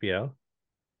Us on HBO?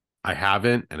 I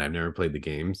haven't, and I've never played the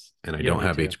games, and I don't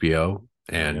have HBO.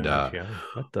 And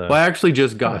what the? Well, I actually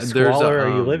just got. There's are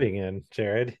you living in,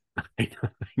 Jared? I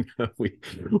know.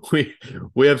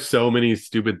 We have so many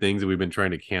stupid things that we've been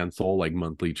trying to cancel, like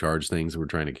monthly charge things we're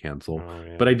trying to cancel. Oh,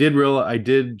 yeah. But I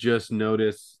did just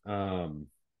notice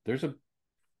there's a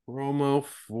promo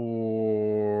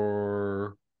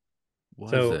for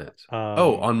it?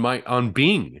 On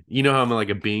Bing. You know how I'm like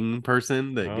a Bing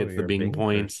person that gets the Bing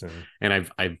points, and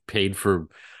I've paid for.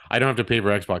 I don't have to pay for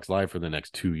Xbox Live for the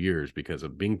next 2 years because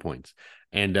of Bing points,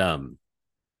 and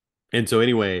so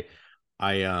anyway,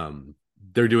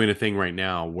 they're doing a thing right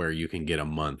now where you can get a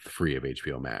month free of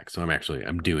HBO Max. So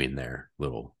I'm doing their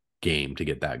little game to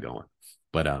get that going.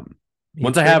 But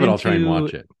once I have it, I'll try and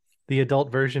watch it. The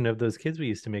adult version of those kids we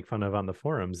used to make fun of on the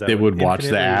forums. They would watch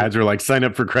the ads or like sign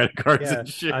up for credit cards and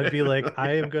shit. I'd be like,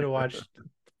 I am going to watch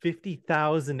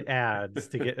 50,000 ads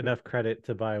to get enough credit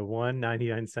to buy one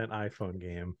 99-cent iPhone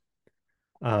game.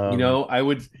 I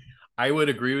would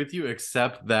agree with you,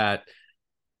 except that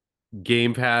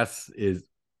Game Pass is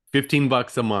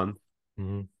 $15 a month,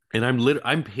 and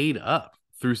I'm paid up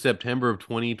through September of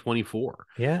 2024.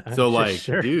 Yeah, so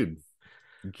dude,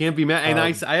 you can't be mad. And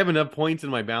I have enough points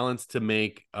in my balance to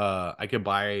make. I could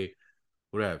buy.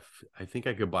 I think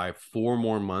I could buy 4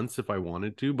 more months if I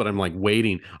wanted to, but I'm like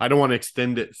waiting. I don't want to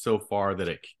extend it so far that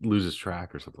it loses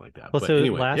track or something like that. Well, but so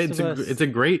anyway, it's a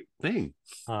great thing.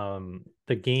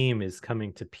 The game is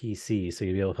coming to PC, so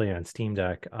you'll be able to play it on Steam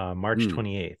Deck March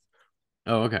 28th.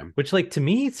 Oh, okay. Which, like, to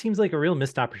me, it seems like a real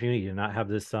missed opportunity to not have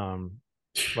this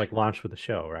like launch with the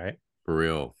show, right? For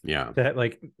real, yeah. That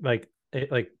like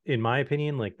in my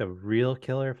opinion, like the real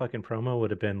killer fucking promo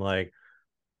would have been like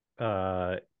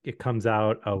it comes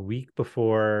out a week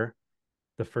before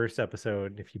the first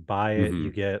episode. If you buy it,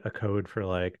 you get a code for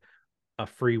like a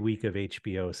free week of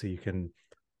HBO, so you can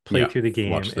play through the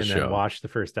game and then watch the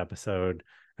first episode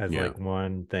as like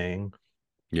one thing.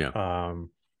 Yeah.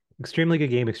 Extremely good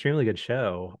game, extremely good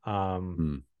show.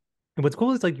 And what's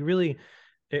cool is like you really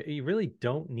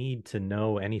don't need to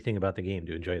know anything about the game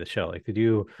to enjoy the show. Like they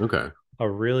do a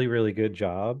really, really good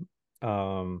job.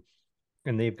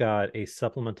 And they've got a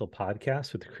supplemental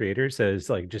podcast with the creators that is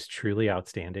like just truly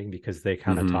outstanding, because they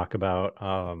kind of talk about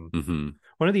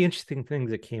one of the interesting things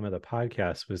that came of the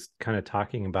podcast was kind of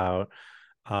talking about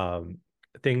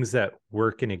things that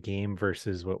work in a game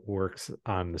versus what works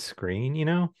on the screen, you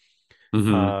know?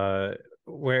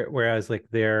 Whereas like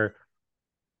a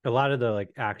lot of the like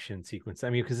action sequence, I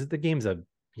mean, because the game's a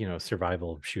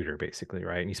survival shooter basically,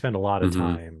 right? And you spend a lot of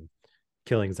time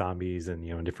killing zombies and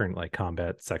in different like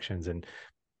combat sections, and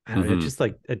it's just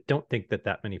like I don't think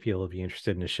that many people will be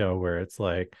interested in a show where it's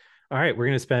like, all right, we're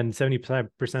gonna spend 75%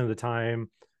 of the time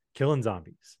killing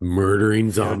zombies, murdering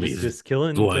zombies, just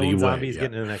killing zombies,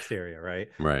 getting to the next area, right?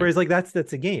 Whereas like that's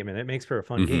a game, and it makes for a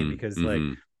fun game because like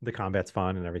the combat's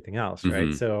fun and everything else,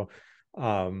 right? So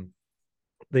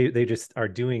they just are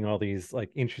doing all these like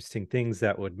interesting things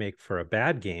that would make for a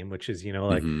bad game, which is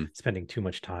like spending too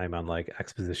much time on like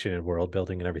exposition and world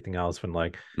building and everything else, when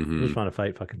like I just want to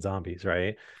fight fucking zombies,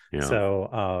 right? So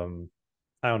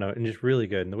I don't know, and just really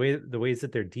good. And the ways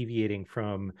that they're deviating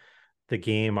from the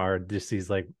game are just these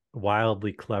like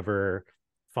wildly clever,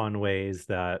 fun ways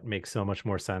that make so much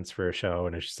more sense for a show,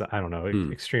 and it's just, I don't know,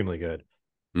 extremely good.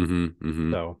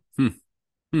 So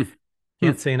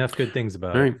can't say enough good things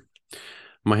about it.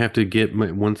 Might have to get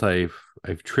once I've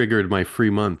triggered my free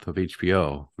month of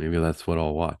HBO. Maybe that's what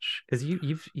I'll watch. Because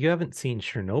you haven't seen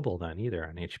Chernobyl then either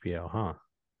on HBO, huh?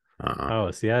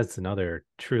 Oh, see, that's another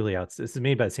truly this is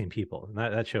made by the same people, and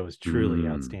that show is truly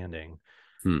outstanding.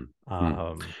 The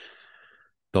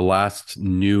last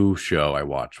new show I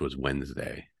watched was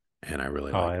Wednesday, and I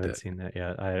really liked it. I haven't seen that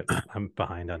yet. I'm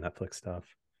behind on Netflix stuff.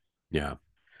 Yeah.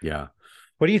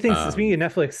 What do you think? Speaking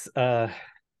of Netflix,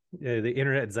 the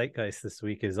internet zeitgeist this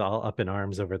week is all up in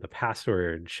arms over the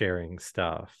password sharing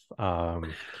stuff.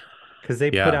 Because they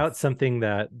put out something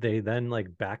that they then like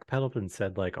backpedaled and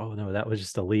said like, oh no, that was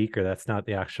just a leak, or that's not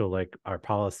the actual like our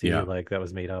policy, like that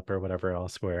was made up or whatever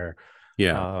else, where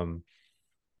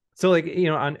So like,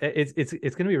 it's going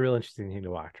to be a real interesting thing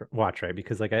to watch, right?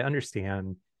 Because like I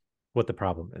understand what the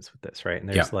problem is with this, right? And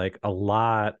there's like a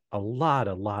lot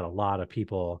of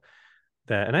people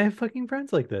that, and I have fucking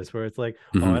friends like this where it's like,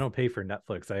 oh, I don't pay for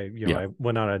Netflix. I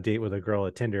went on a date with a girl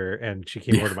at Tinder and she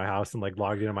came over to my house and like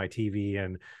logged into my TV,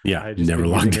 and I just never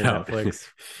logged out Netflix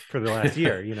for the last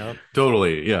year,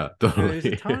 Totally. There's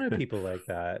a ton of people like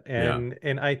that.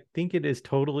 And I think it is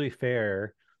totally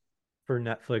fair for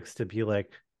Netflix to be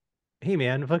like, hey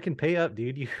man, fucking pay up,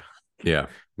 dude. You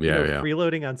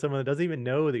freeloading on someone that doesn't even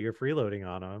know that you're freeloading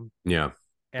on them.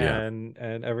 And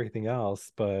everything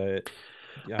else. But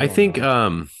I think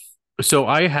so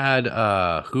I had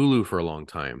Hulu for a long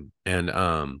time and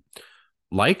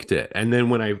liked it. And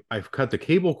then when I've cut the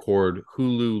cable cord,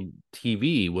 Hulu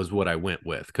TV was what I went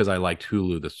with because I liked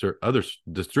Hulu,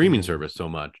 the streaming service, so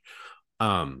much.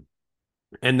 And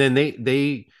then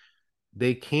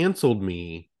they canceled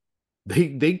me.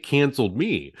 They canceled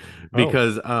me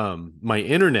because my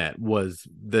internet was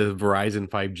the Verizon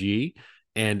 5G,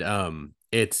 and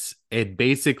it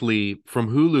basically, from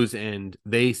Hulu's end,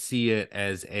 they see it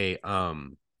as a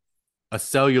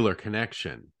cellular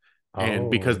connection. And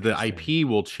because the IP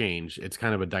will change, it's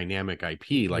kind of a dynamic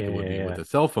IP, like it would be with a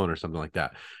cell phone or something like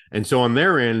that. And so on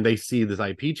their end, they see this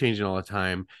IP changing all the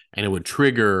time, and it would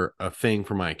trigger a thing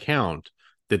for my account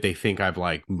that they think I've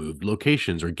like moved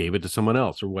locations or gave it to someone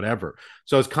else or whatever.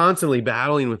 So I was constantly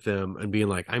battling with them and being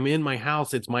like, I'm in my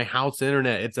house. It's my house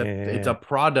internet. It's a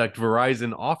product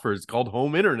Verizon offers called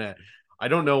home internet. I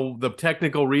don't know the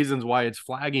technical reasons why it's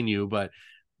flagging you, but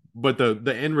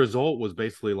the end result was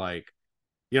basically like,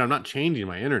 I'm not changing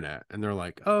my internet. And they're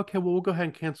like, oh, okay, well, we'll go ahead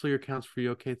and cancel your accounts for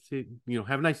you. Okay. See,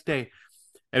 have a nice day.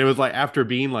 And it was like, after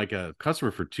being like a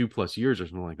customer for 2+ years or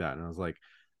something like that. And I was like,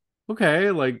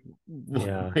 okay, like,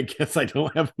 I guess I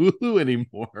don't have Hulu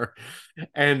anymore.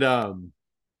 And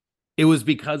it was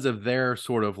because of their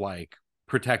sort of like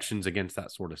protections against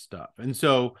that sort of stuff. And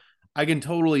so I can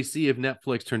totally see if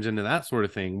Netflix turns into that sort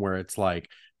of thing where it's like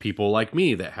people like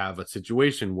me that have a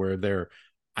situation where their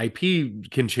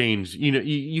IP can change.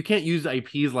 You can't use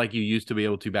IPs like you used to be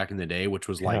able to back in the day, which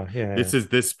was like, this is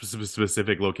this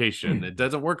specific location. It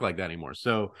doesn't work like that anymore.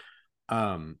 So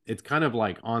it's kind of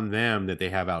like on them that they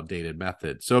have outdated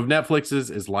methods. So if Netflix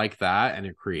is like that, and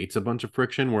it creates a bunch of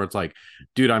friction where it's like,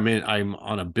 dude, I'm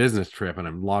on a business trip and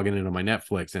I'm logging into my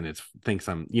Netflix and it thinks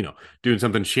I'm, doing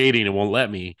something shady and it won't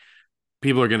let me,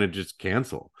 people are going to just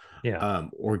cancel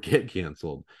or get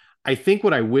canceled. I think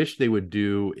what I wish they would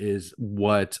do is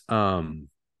what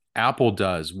Apple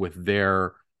does with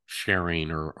their sharing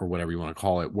or whatever you want to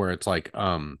call it, where it's like,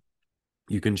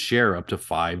 you can share up to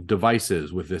 5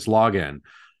 devices with this login.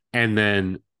 And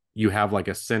then you have like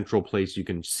a central place you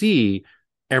can see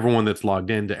everyone that's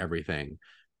logged into everything.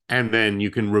 And then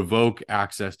you can revoke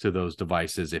access to those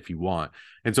devices if you want.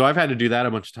 And so I've had to do that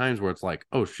a bunch of times where it's like,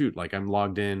 oh, shoot, like I'm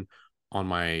logged in on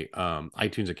my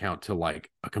iTunes account to like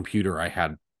a computer I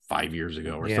had 5 years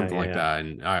ago or something like that.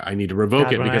 And I need to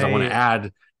revoke it because I want to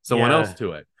add someone else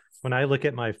to it. When I look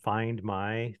at my Find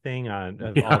My thing all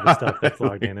the stuff that's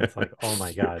logged in, it's like, oh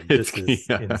my God, this is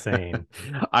insane.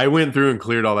 I went through and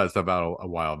cleared all that stuff out a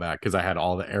while back because I had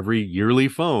every yearly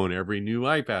phone, every new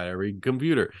iPad, every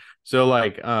computer. So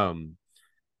like,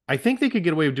 I think they could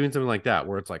get away with doing something like that,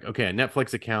 where it's like, okay, a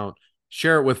Netflix account,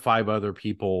 share it with 5 other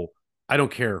people. I don't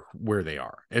care where they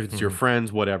are. If it's your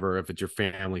friends, whatever, if it's your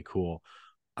family, cool.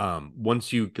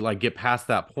 Once you like get past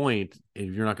that point,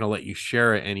 you're not going to let you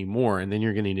share it anymore, and then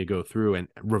you're going to need to go through and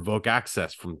revoke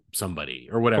access from somebody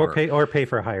or whatever, or pay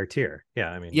for a higher tier.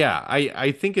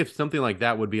 I think if something like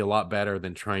that would be a lot better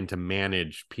than trying to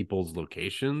manage people's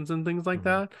locations and things like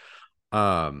that.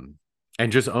 And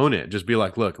just own it. Just be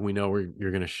like, look, we know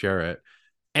you're going to share it.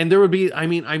 And there would be,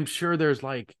 I'm sure there's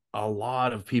like a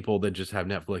lot of people that just have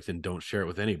Netflix and don't share it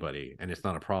with anybody, and it's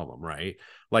not a problem, right?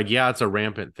 Like, it's a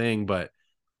rampant thing, but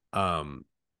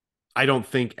I don't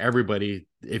think everybody,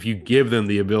 if you give them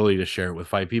the ability to share it with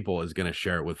 5 people, is going to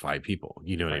share it with 5 people.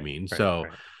 You know what I mean? So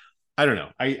I don't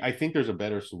know. I think there's a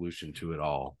better solution to it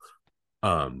all.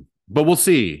 But we'll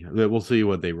see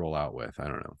what they roll out with. I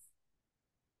don't know.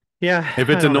 Yeah. If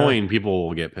it's annoying, people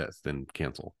will get pissed and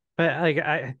cancel. But like,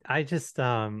 I just,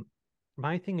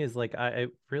 my thing is like, I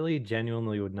really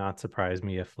genuinely would not surprise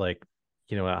me if like,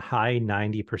 a high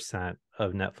 90%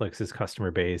 of Netflix's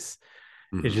customer base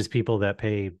is just people that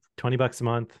pay $20 a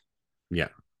month. Yeah.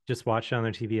 Just watch it on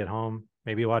their TV at home,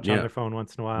 maybe watch on their phone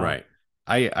once in a while. Right.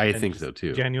 I think so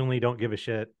too. Genuinely don't give a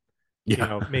shit.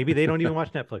 Yeah. Maybe they don't even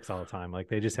watch Netflix all the time. Like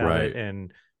they just have it.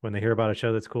 And when they hear about a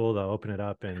show that's cool, they'll open it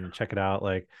up and check it out.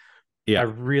 Like, I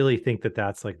really think that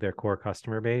that's like their core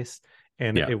customer base.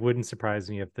 And it wouldn't surprise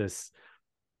me if this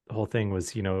whole thing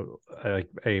was, you know,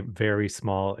 a very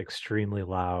small, extremely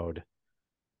loud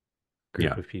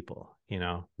group of people, you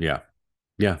know? Yeah.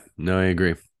 No, I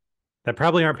agree. That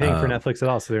probably aren't paying for Netflix at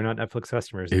all, so they're not Netflix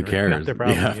customers. Who cares? Not their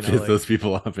problem, you know, piss those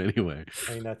people off anyway.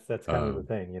 I mean, that's kind of the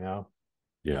thing, you know?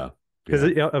 Yeah. Because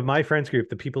you know, of my friends group,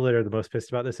 the people that are the most pissed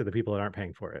about this are the people that aren't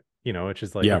paying for it. You know, which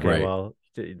is like, okay, right. Well,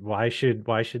 why should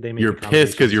they make? You're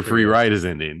pissed because your free ride is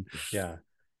ending. Yeah.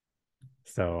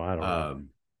 So I don't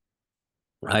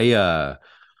know.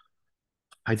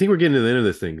 I think we're getting to the end of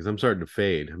this thing because I'm starting to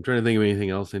fade. I'm trying to think of anything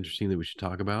else interesting that we should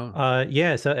talk about.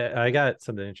 Yeah. So I got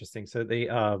something interesting. So they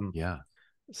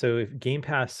So if Game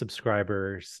Pass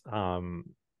subscribers,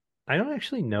 I don't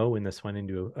actually know when this went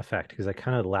into effect because I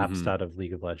kind of lapsed out of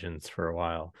League of Legends for a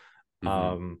while.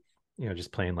 You know,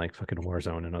 just playing like fucking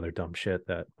Warzone and other dumb shit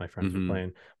that my friends were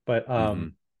playing. But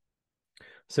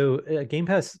so Game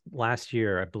Pass last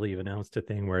year, I believe, announced a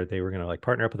thing where they were going to like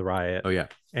partner up with Riot. Oh yeah.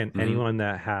 And anyone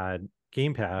that had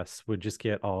Game Pass would just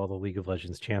get all the League of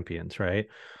Legends champions, right?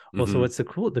 Well, so what's the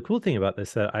cool thing about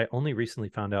this that I only recently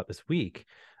found out this week,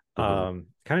 kind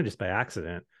of just by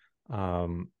accident,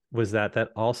 was that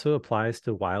also applies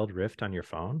to Wild Rift on your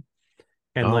phone.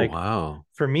 And wow.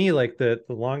 For me, like the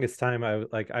longest time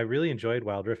I really enjoyed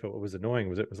Wild Rift, but what was annoying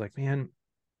was it was like, man,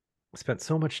 I spent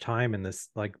so much time in this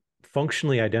like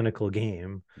functionally identical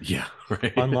game. Yeah,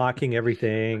 right. Unlocking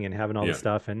everything and having all the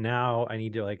stuff. And now I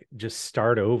need to like just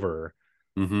start over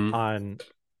on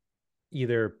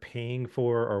either paying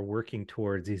for or working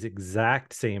towards these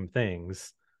exact same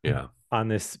things. Yeah. On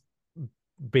this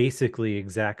basically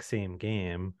exact same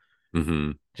game,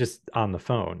 just on the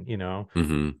phone, you know?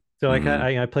 So like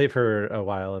I played for a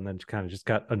while and then kind of just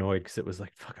got annoyed because it was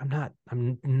like, fuck,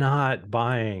 I'm not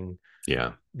buying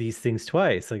these things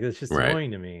twice. Like it's just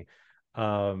annoying to me.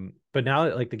 But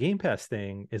now like the Game Pass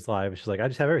thing is live. It's just like I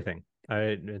just have everything.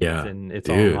 And it's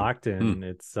all unlocked and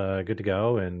it's good to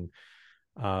go. And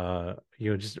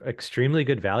you know, just extremely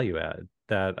good value add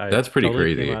that's pretty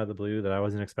totally crazy. Came out of the blue that I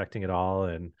wasn't expecting at all.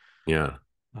 And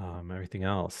everything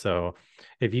else. So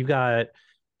if you've got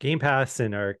Game Pass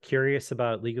and are curious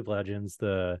about League of Legends,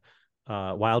 the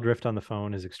Wild Rift on the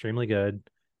phone is extremely good.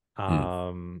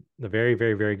 The very,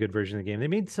 very, very good version of the game. They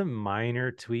made some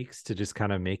minor tweaks to just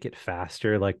kind of make it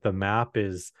faster. Like the map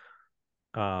is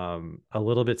a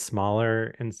little bit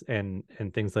smaller and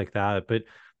things like that. But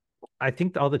I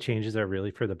think all the changes are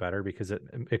really for the better because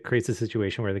it creates a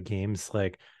situation where the games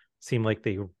like seem like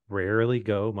they rarely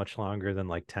go much longer than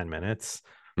like 10 minutes.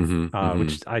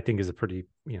 Which I think is a pretty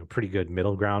good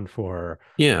middle ground for.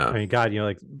 I mean, God, you know,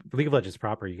 like League of Legends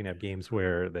proper, you can have games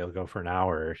where they'll go for an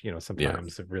hour, you know,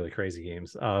 sometimes really crazy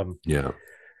games.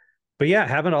 But yeah,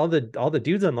 having all the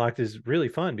dudes unlocked is really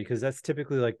fun because that's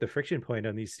typically like the friction point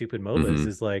on these stupid MOBAs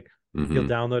is like you'll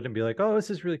download and be like, oh, this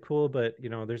is really cool, but you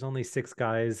know, there's only 6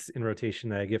 guys in rotation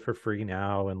that I get for free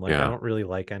now, and like I don't really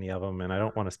like any of them, and I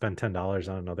don't want to spend $10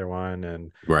 on another one,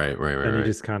 and you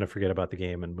just kind of forget about the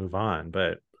game and move on.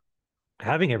 But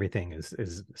having everything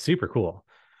is super cool.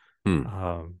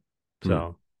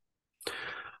 So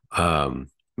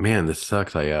man, this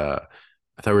sucks. I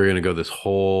thought we were gonna go this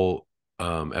whole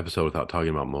episode without talking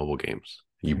about mobile games.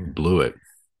 You blew it.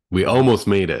 We almost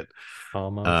made it.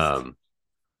 Almost.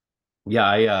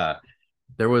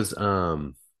 There was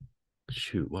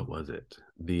shoot, what was it?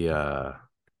 I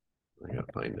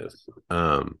gotta find this.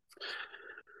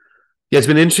 It's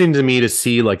been interesting to me to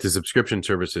see like the subscription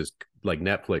services like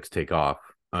Netflix take off,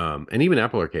 and even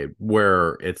Apple Arcade,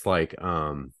 where it's like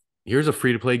here's a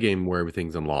free-to-play game where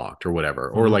everything's unlocked or whatever,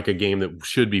 or like a game that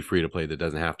should be free to play that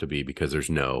doesn't have to be because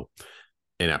there's no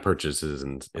in-app purchases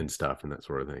and stuff and that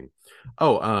sort of thing.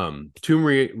 Tomb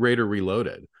Raider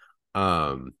Reloaded.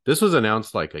 This was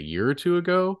announced like a year or two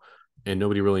ago and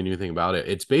nobody really knew anything about it.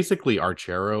 It's basically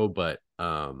Archero but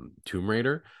Tomb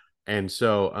Raider. And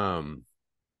so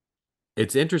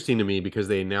it's interesting to me because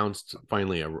they announced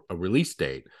finally a release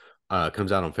date.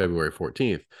 Comes out on February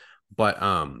 14th, but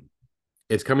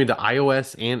it's coming to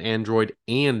iOS and Android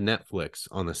and Netflix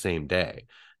on the same day.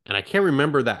 And I can't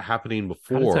remember that happening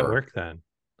before. How does that work then?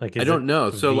 Like, I don't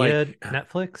know. So like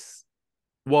Netflix.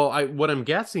 Well, what I'm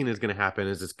guessing is going to happen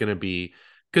is it's going to be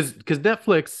because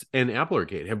Netflix and Apple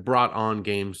Arcade have brought on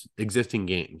existing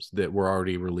games that were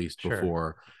already released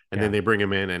before, and then they bring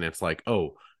them in, and it's like,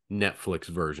 oh, Netflix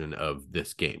version of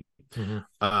this game.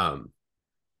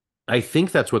 I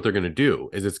think that's what they're going to do.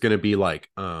 Is it's going to be like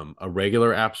a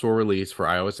regular App Store release for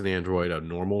iOS and Android, a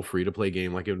normal free to play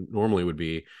game like it normally would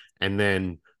be, and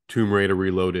then Tomb Raider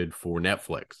Reloaded for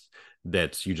Netflix.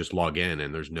 That's you just log in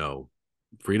and there's no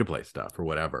free to play stuff or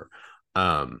whatever.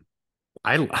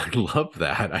 I love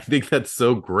that. I think that's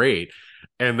so great.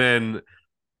 And then,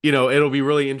 you know, it'll be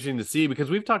really interesting to see, because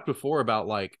we've talked before about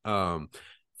like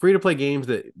free to play games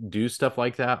that do stuff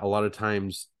like that a lot of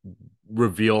times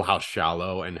reveal how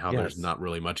shallow and how there's not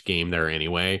really much game there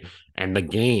anyway. And the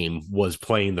game was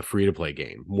playing the free to play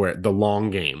game, where the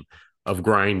long game of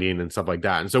grinding and stuff like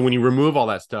that. And so when you remove all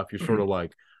that stuff, you're sort of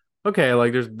like, okay,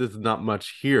 like there's not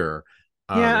much here.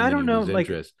 I don't know. Like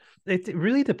it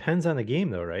really depends on the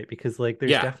game though, right? Because like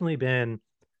there's definitely been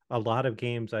a lot of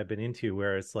games I've been into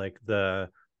where it's like the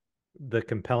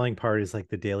compelling part is like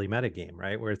the daily meta game,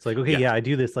 right? Where it's like, okay, I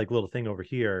do this like little thing over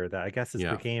here that I guess is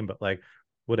the game, but like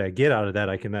what I get out of that,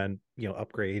 I can then, you know,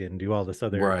 upgrade and do all this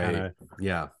other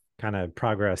kind of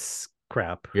progress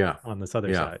crap on this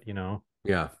other side, you know?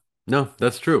 Yeah. No,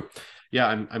 that's true. Yeah,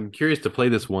 I'm curious to play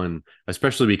this one,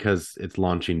 especially because it's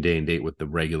launching day and date with the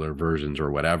regular versions or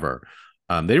whatever.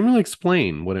 They didn't really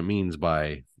explain what it means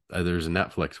by there's a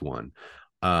Netflix one.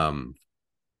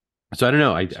 So I don't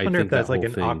know. I wonder think if that's like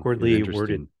an awkwardly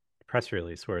worded press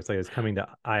release where it's like it's coming to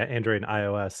Android and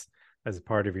iOS as a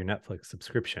part of your Netflix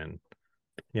subscription.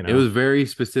 You know, it was very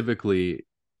specifically,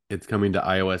 it's coming to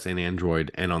iOS and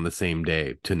Android and on the same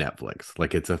day to Netflix.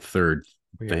 Like it's a third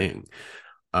thing.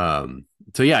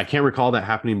 So yeah, I can't recall that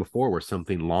happening before where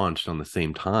something launched on the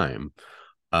same time.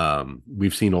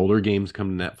 We've seen older games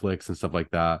come to Netflix and stuff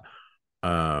like that.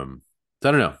 So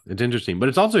I don't know. It's interesting, but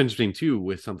it's also interesting too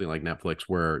with something like Netflix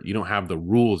where you don't have the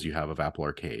rules you have of Apple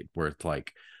Arcade, where it's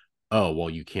like, oh, well,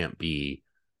 you can't be,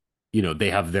 you know,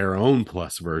 they have their own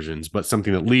plus versions, but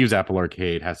something that leaves Apple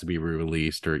Arcade has to be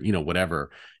re-released, or, you know, whatever.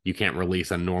 You can't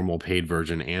release a normal paid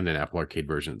version and an Apple Arcade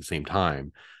version at the same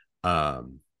time.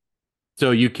 So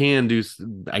you can do,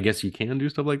 I guess you can do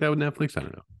stuff like that with Netflix. I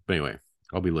don't know. But anyway,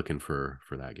 I'll be looking for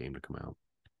that game to come out.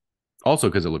 Also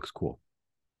because it looks cool.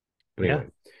 But anyway.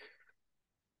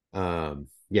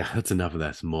 That's enough of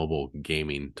that mobile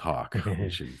gaming talk. We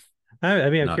should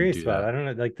I mean, I'm curious about it. I don't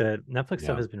know, like the Netflix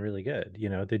stuff has been really good. You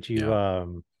know, did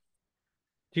you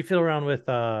feel around with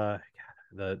the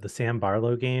Sam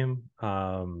Barlow game?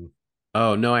 Oh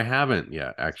no, I haven't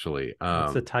yet, actually.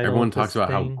 What's the title? Everyone talks about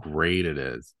how great it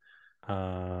is.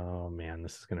 Oh man,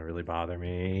 this is gonna really bother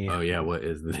me. Oh yeah, what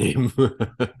is the name?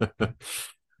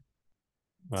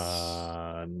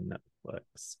 Netflix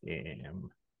game.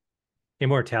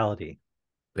 Immortality.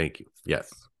 Thank you.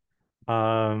 Yes.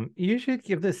 You should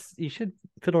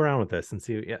fiddle around with this and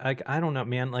see. I don't know,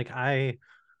 man. Like you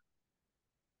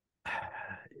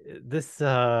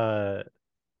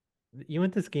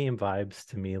want this game vibes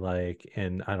to me like,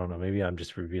 and I don't know, maybe I'm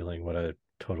just revealing what a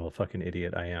total fucking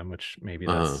idiot I am, which maybe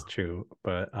that's true,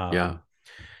 but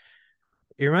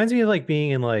it reminds me of like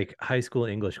being in like high school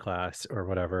English class or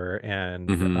whatever,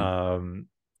 and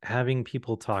having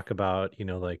people talk about, you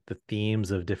know, like the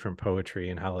themes of different poetry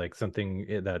and how like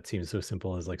something that seems so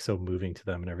simple is like so moving to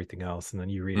them and everything else, and then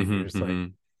you read it and you're just like,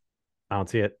 I don't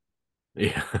see it.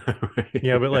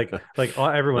 But like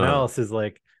everyone else is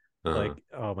like oh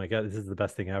my god, this is the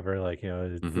best thing ever, like, you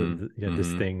know, it's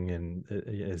this thing, and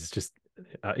it's just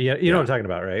you know what I'm talking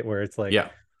about, right? Where it's like,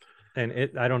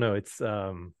 and I don't know, it's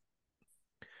I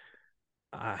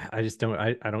just don't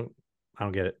I don't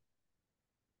get it.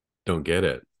 Don't get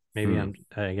it. Maybe I'm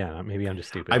just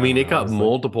stupid. I mean, it got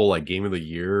multiple like Game of the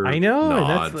Year, I know,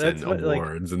 nods and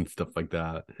awards and stuff like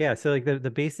that. Yeah, so like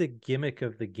the basic gimmick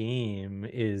of the game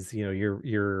is, you know,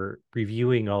 you're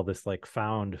reviewing all this like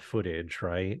found footage,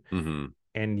 right?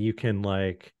 And you can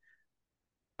like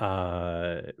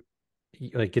get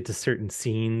to certain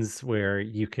scenes where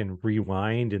you can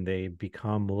rewind and they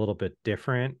become a little bit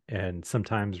different, and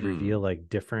sometimes reveal like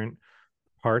different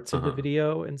parts of the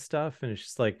video and stuff, and it's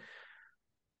just like,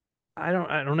 I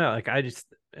don't know. Like I just,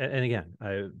 and again,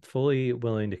 I'm fully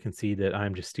willing to concede that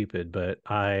I'm just stupid, but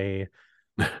I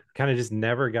kind of just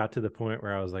never got to the point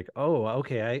where I was like, oh,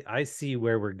 okay, I see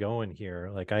where we're going here.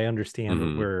 Like I understand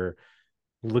what we're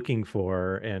looking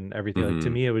for and everything. Like to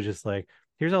me, it was just like,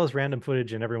 here's all this random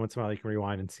footage, and every once in a while you can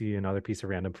rewind and see another piece of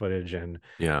random footage, and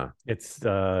it's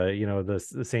you know,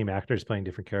 the same actors playing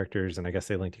different characters, and I guess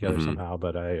they link together somehow,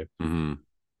 but I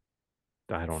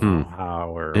don't know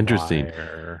how or interesting.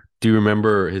 Why Do you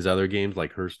remember his other games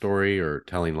like Her Story or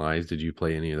Telling Lies? Did you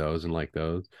play any of those and like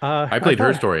those? I played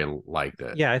Her Story and liked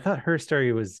it. Yeah, I thought Her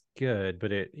Story was good,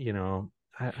 but it, you know,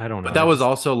 I don't know. But that was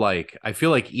also like, I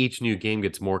feel like each new game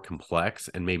gets more complex,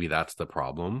 and maybe that's the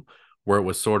problem, where it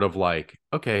was sort of like,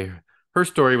 okay, Her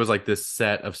Story was like this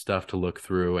set of stuff to look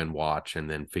through and watch and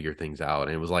then figure things out.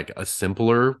 And it was like a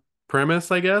simpler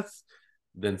premise, I guess,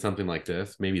 than something like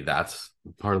this. Maybe that's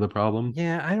part of the problem.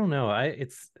 Yeah, I don't know.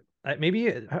 maybe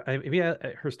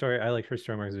her story. I like her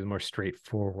story more because it's more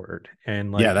straightforward,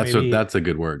 and like yeah, that's a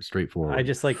good word, straightforward. I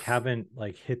just like haven't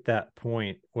like hit that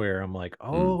point where I'm like,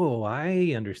 oh,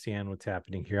 I understand what's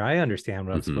happening here. I understand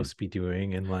what I'm supposed to be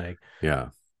doing, and like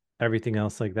everything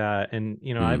else like that. And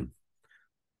I've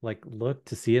like looked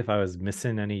to see if I was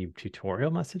missing any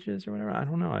tutorial messages or whatever. I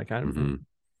don't know. Like I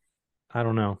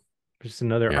don't know. Just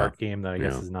another art game that I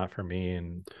guess is not for me,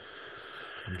 and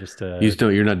I'm just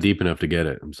you're not deep enough to get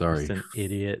it. I'm sorry. Just an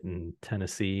idiot in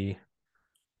Tennessee.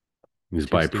 You just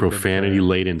buy profanity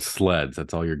laden sleds.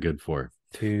 That's all you're good for.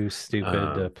 Too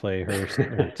stupid to play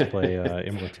to play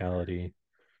Immortality.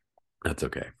 That's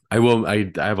okay. I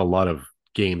have a lot of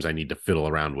games I need to fiddle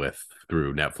around with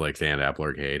through Netflix and Apple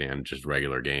Arcade and just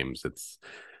regular games.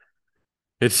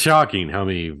 It's shocking how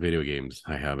many video games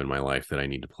I have in my life that I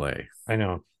need to play. I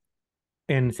know.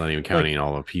 And it's not even counting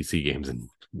all the PC games and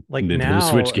like Nintendo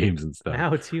Switch games and stuff.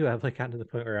 Now too, I've like gotten to the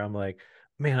point where I'm like,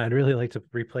 man, I'd really like to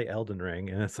replay Elden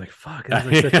Ring, and it's like, fuck, it's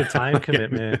like such a time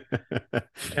commitment.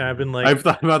 And I've been like, I've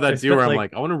thought about that too, where I'm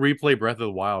like, I want to replay Breath of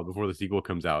the Wild before the sequel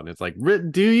comes out, and it's like,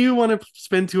 do you want to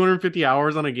spend 250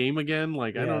 hours on a game again?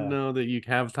 Like, I don't know that you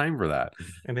have time for that.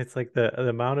 And it's like the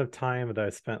amount of time that I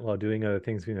spent while doing other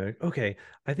things, being like, okay,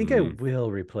 I think I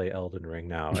will replay Elden Ring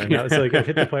now, and that was like, I've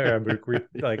hit the point where I'm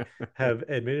like have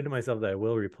admitted to myself that I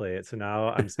will replay it. So now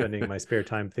I'm spending my spare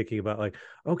time thinking about like,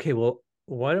 okay, well,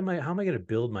 how am I going to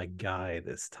build my guy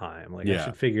this time? Like I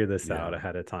should figure this out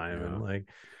ahead of time. And like,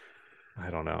 I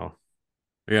don't know.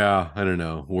 Yeah, I don't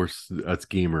know. Us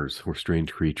gamers, we're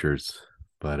strange creatures.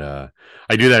 But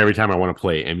I do that every time I want to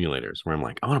play emulators, where I'm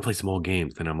like, I want to play some old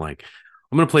games. Then I'm like,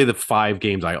 I'm going to play the 5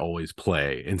 games I always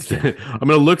play. Instead, I'm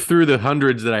going to look through the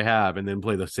hundreds that I have and then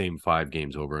play the same 5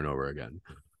 games over and over again.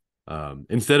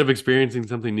 Instead of experiencing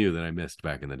something new that I missed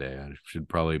back in the day. I should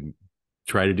probably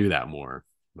try to do that more.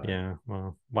 But yeah,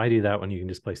 well, why do that when you can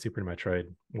just play Super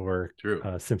Metroid or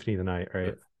Symphony of the Night,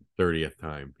 right? 30th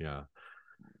time, yeah.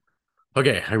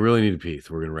 Okay, I really need a pee,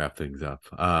 so we're gonna wrap things up.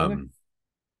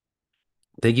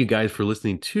 Thank you guys for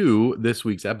listening to this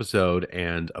week's episode,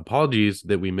 and apologies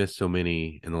that we missed so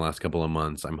many in the last couple of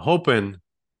months. I'm hoping,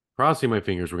 crossing my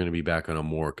fingers, we're going to be back on a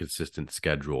more consistent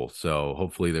schedule. So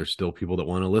hopefully there's still people that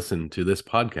want to listen to this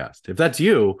podcast. If that's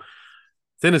you,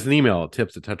 send us an email at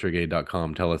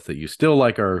tips@tetragade.com. Tell us that you still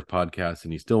like our podcast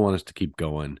and you still want us to keep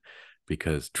going,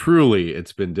 because truly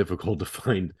it's been difficult to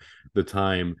find the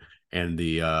time and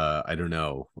the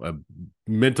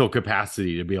mental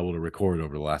capacity to be able to record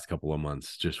over the last couple of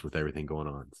months, just with everything going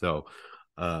on. So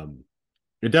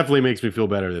it definitely makes me feel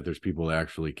better that there's people that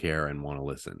actually care and want to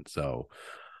listen. So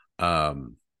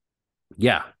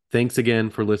thanks again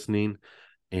for listening.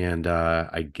 And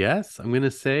I guess I'm going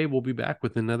to say we'll be back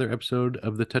with another episode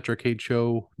of the Tetrarcade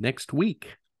Show next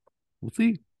week. We'll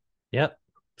see. Yep.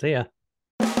 See ya.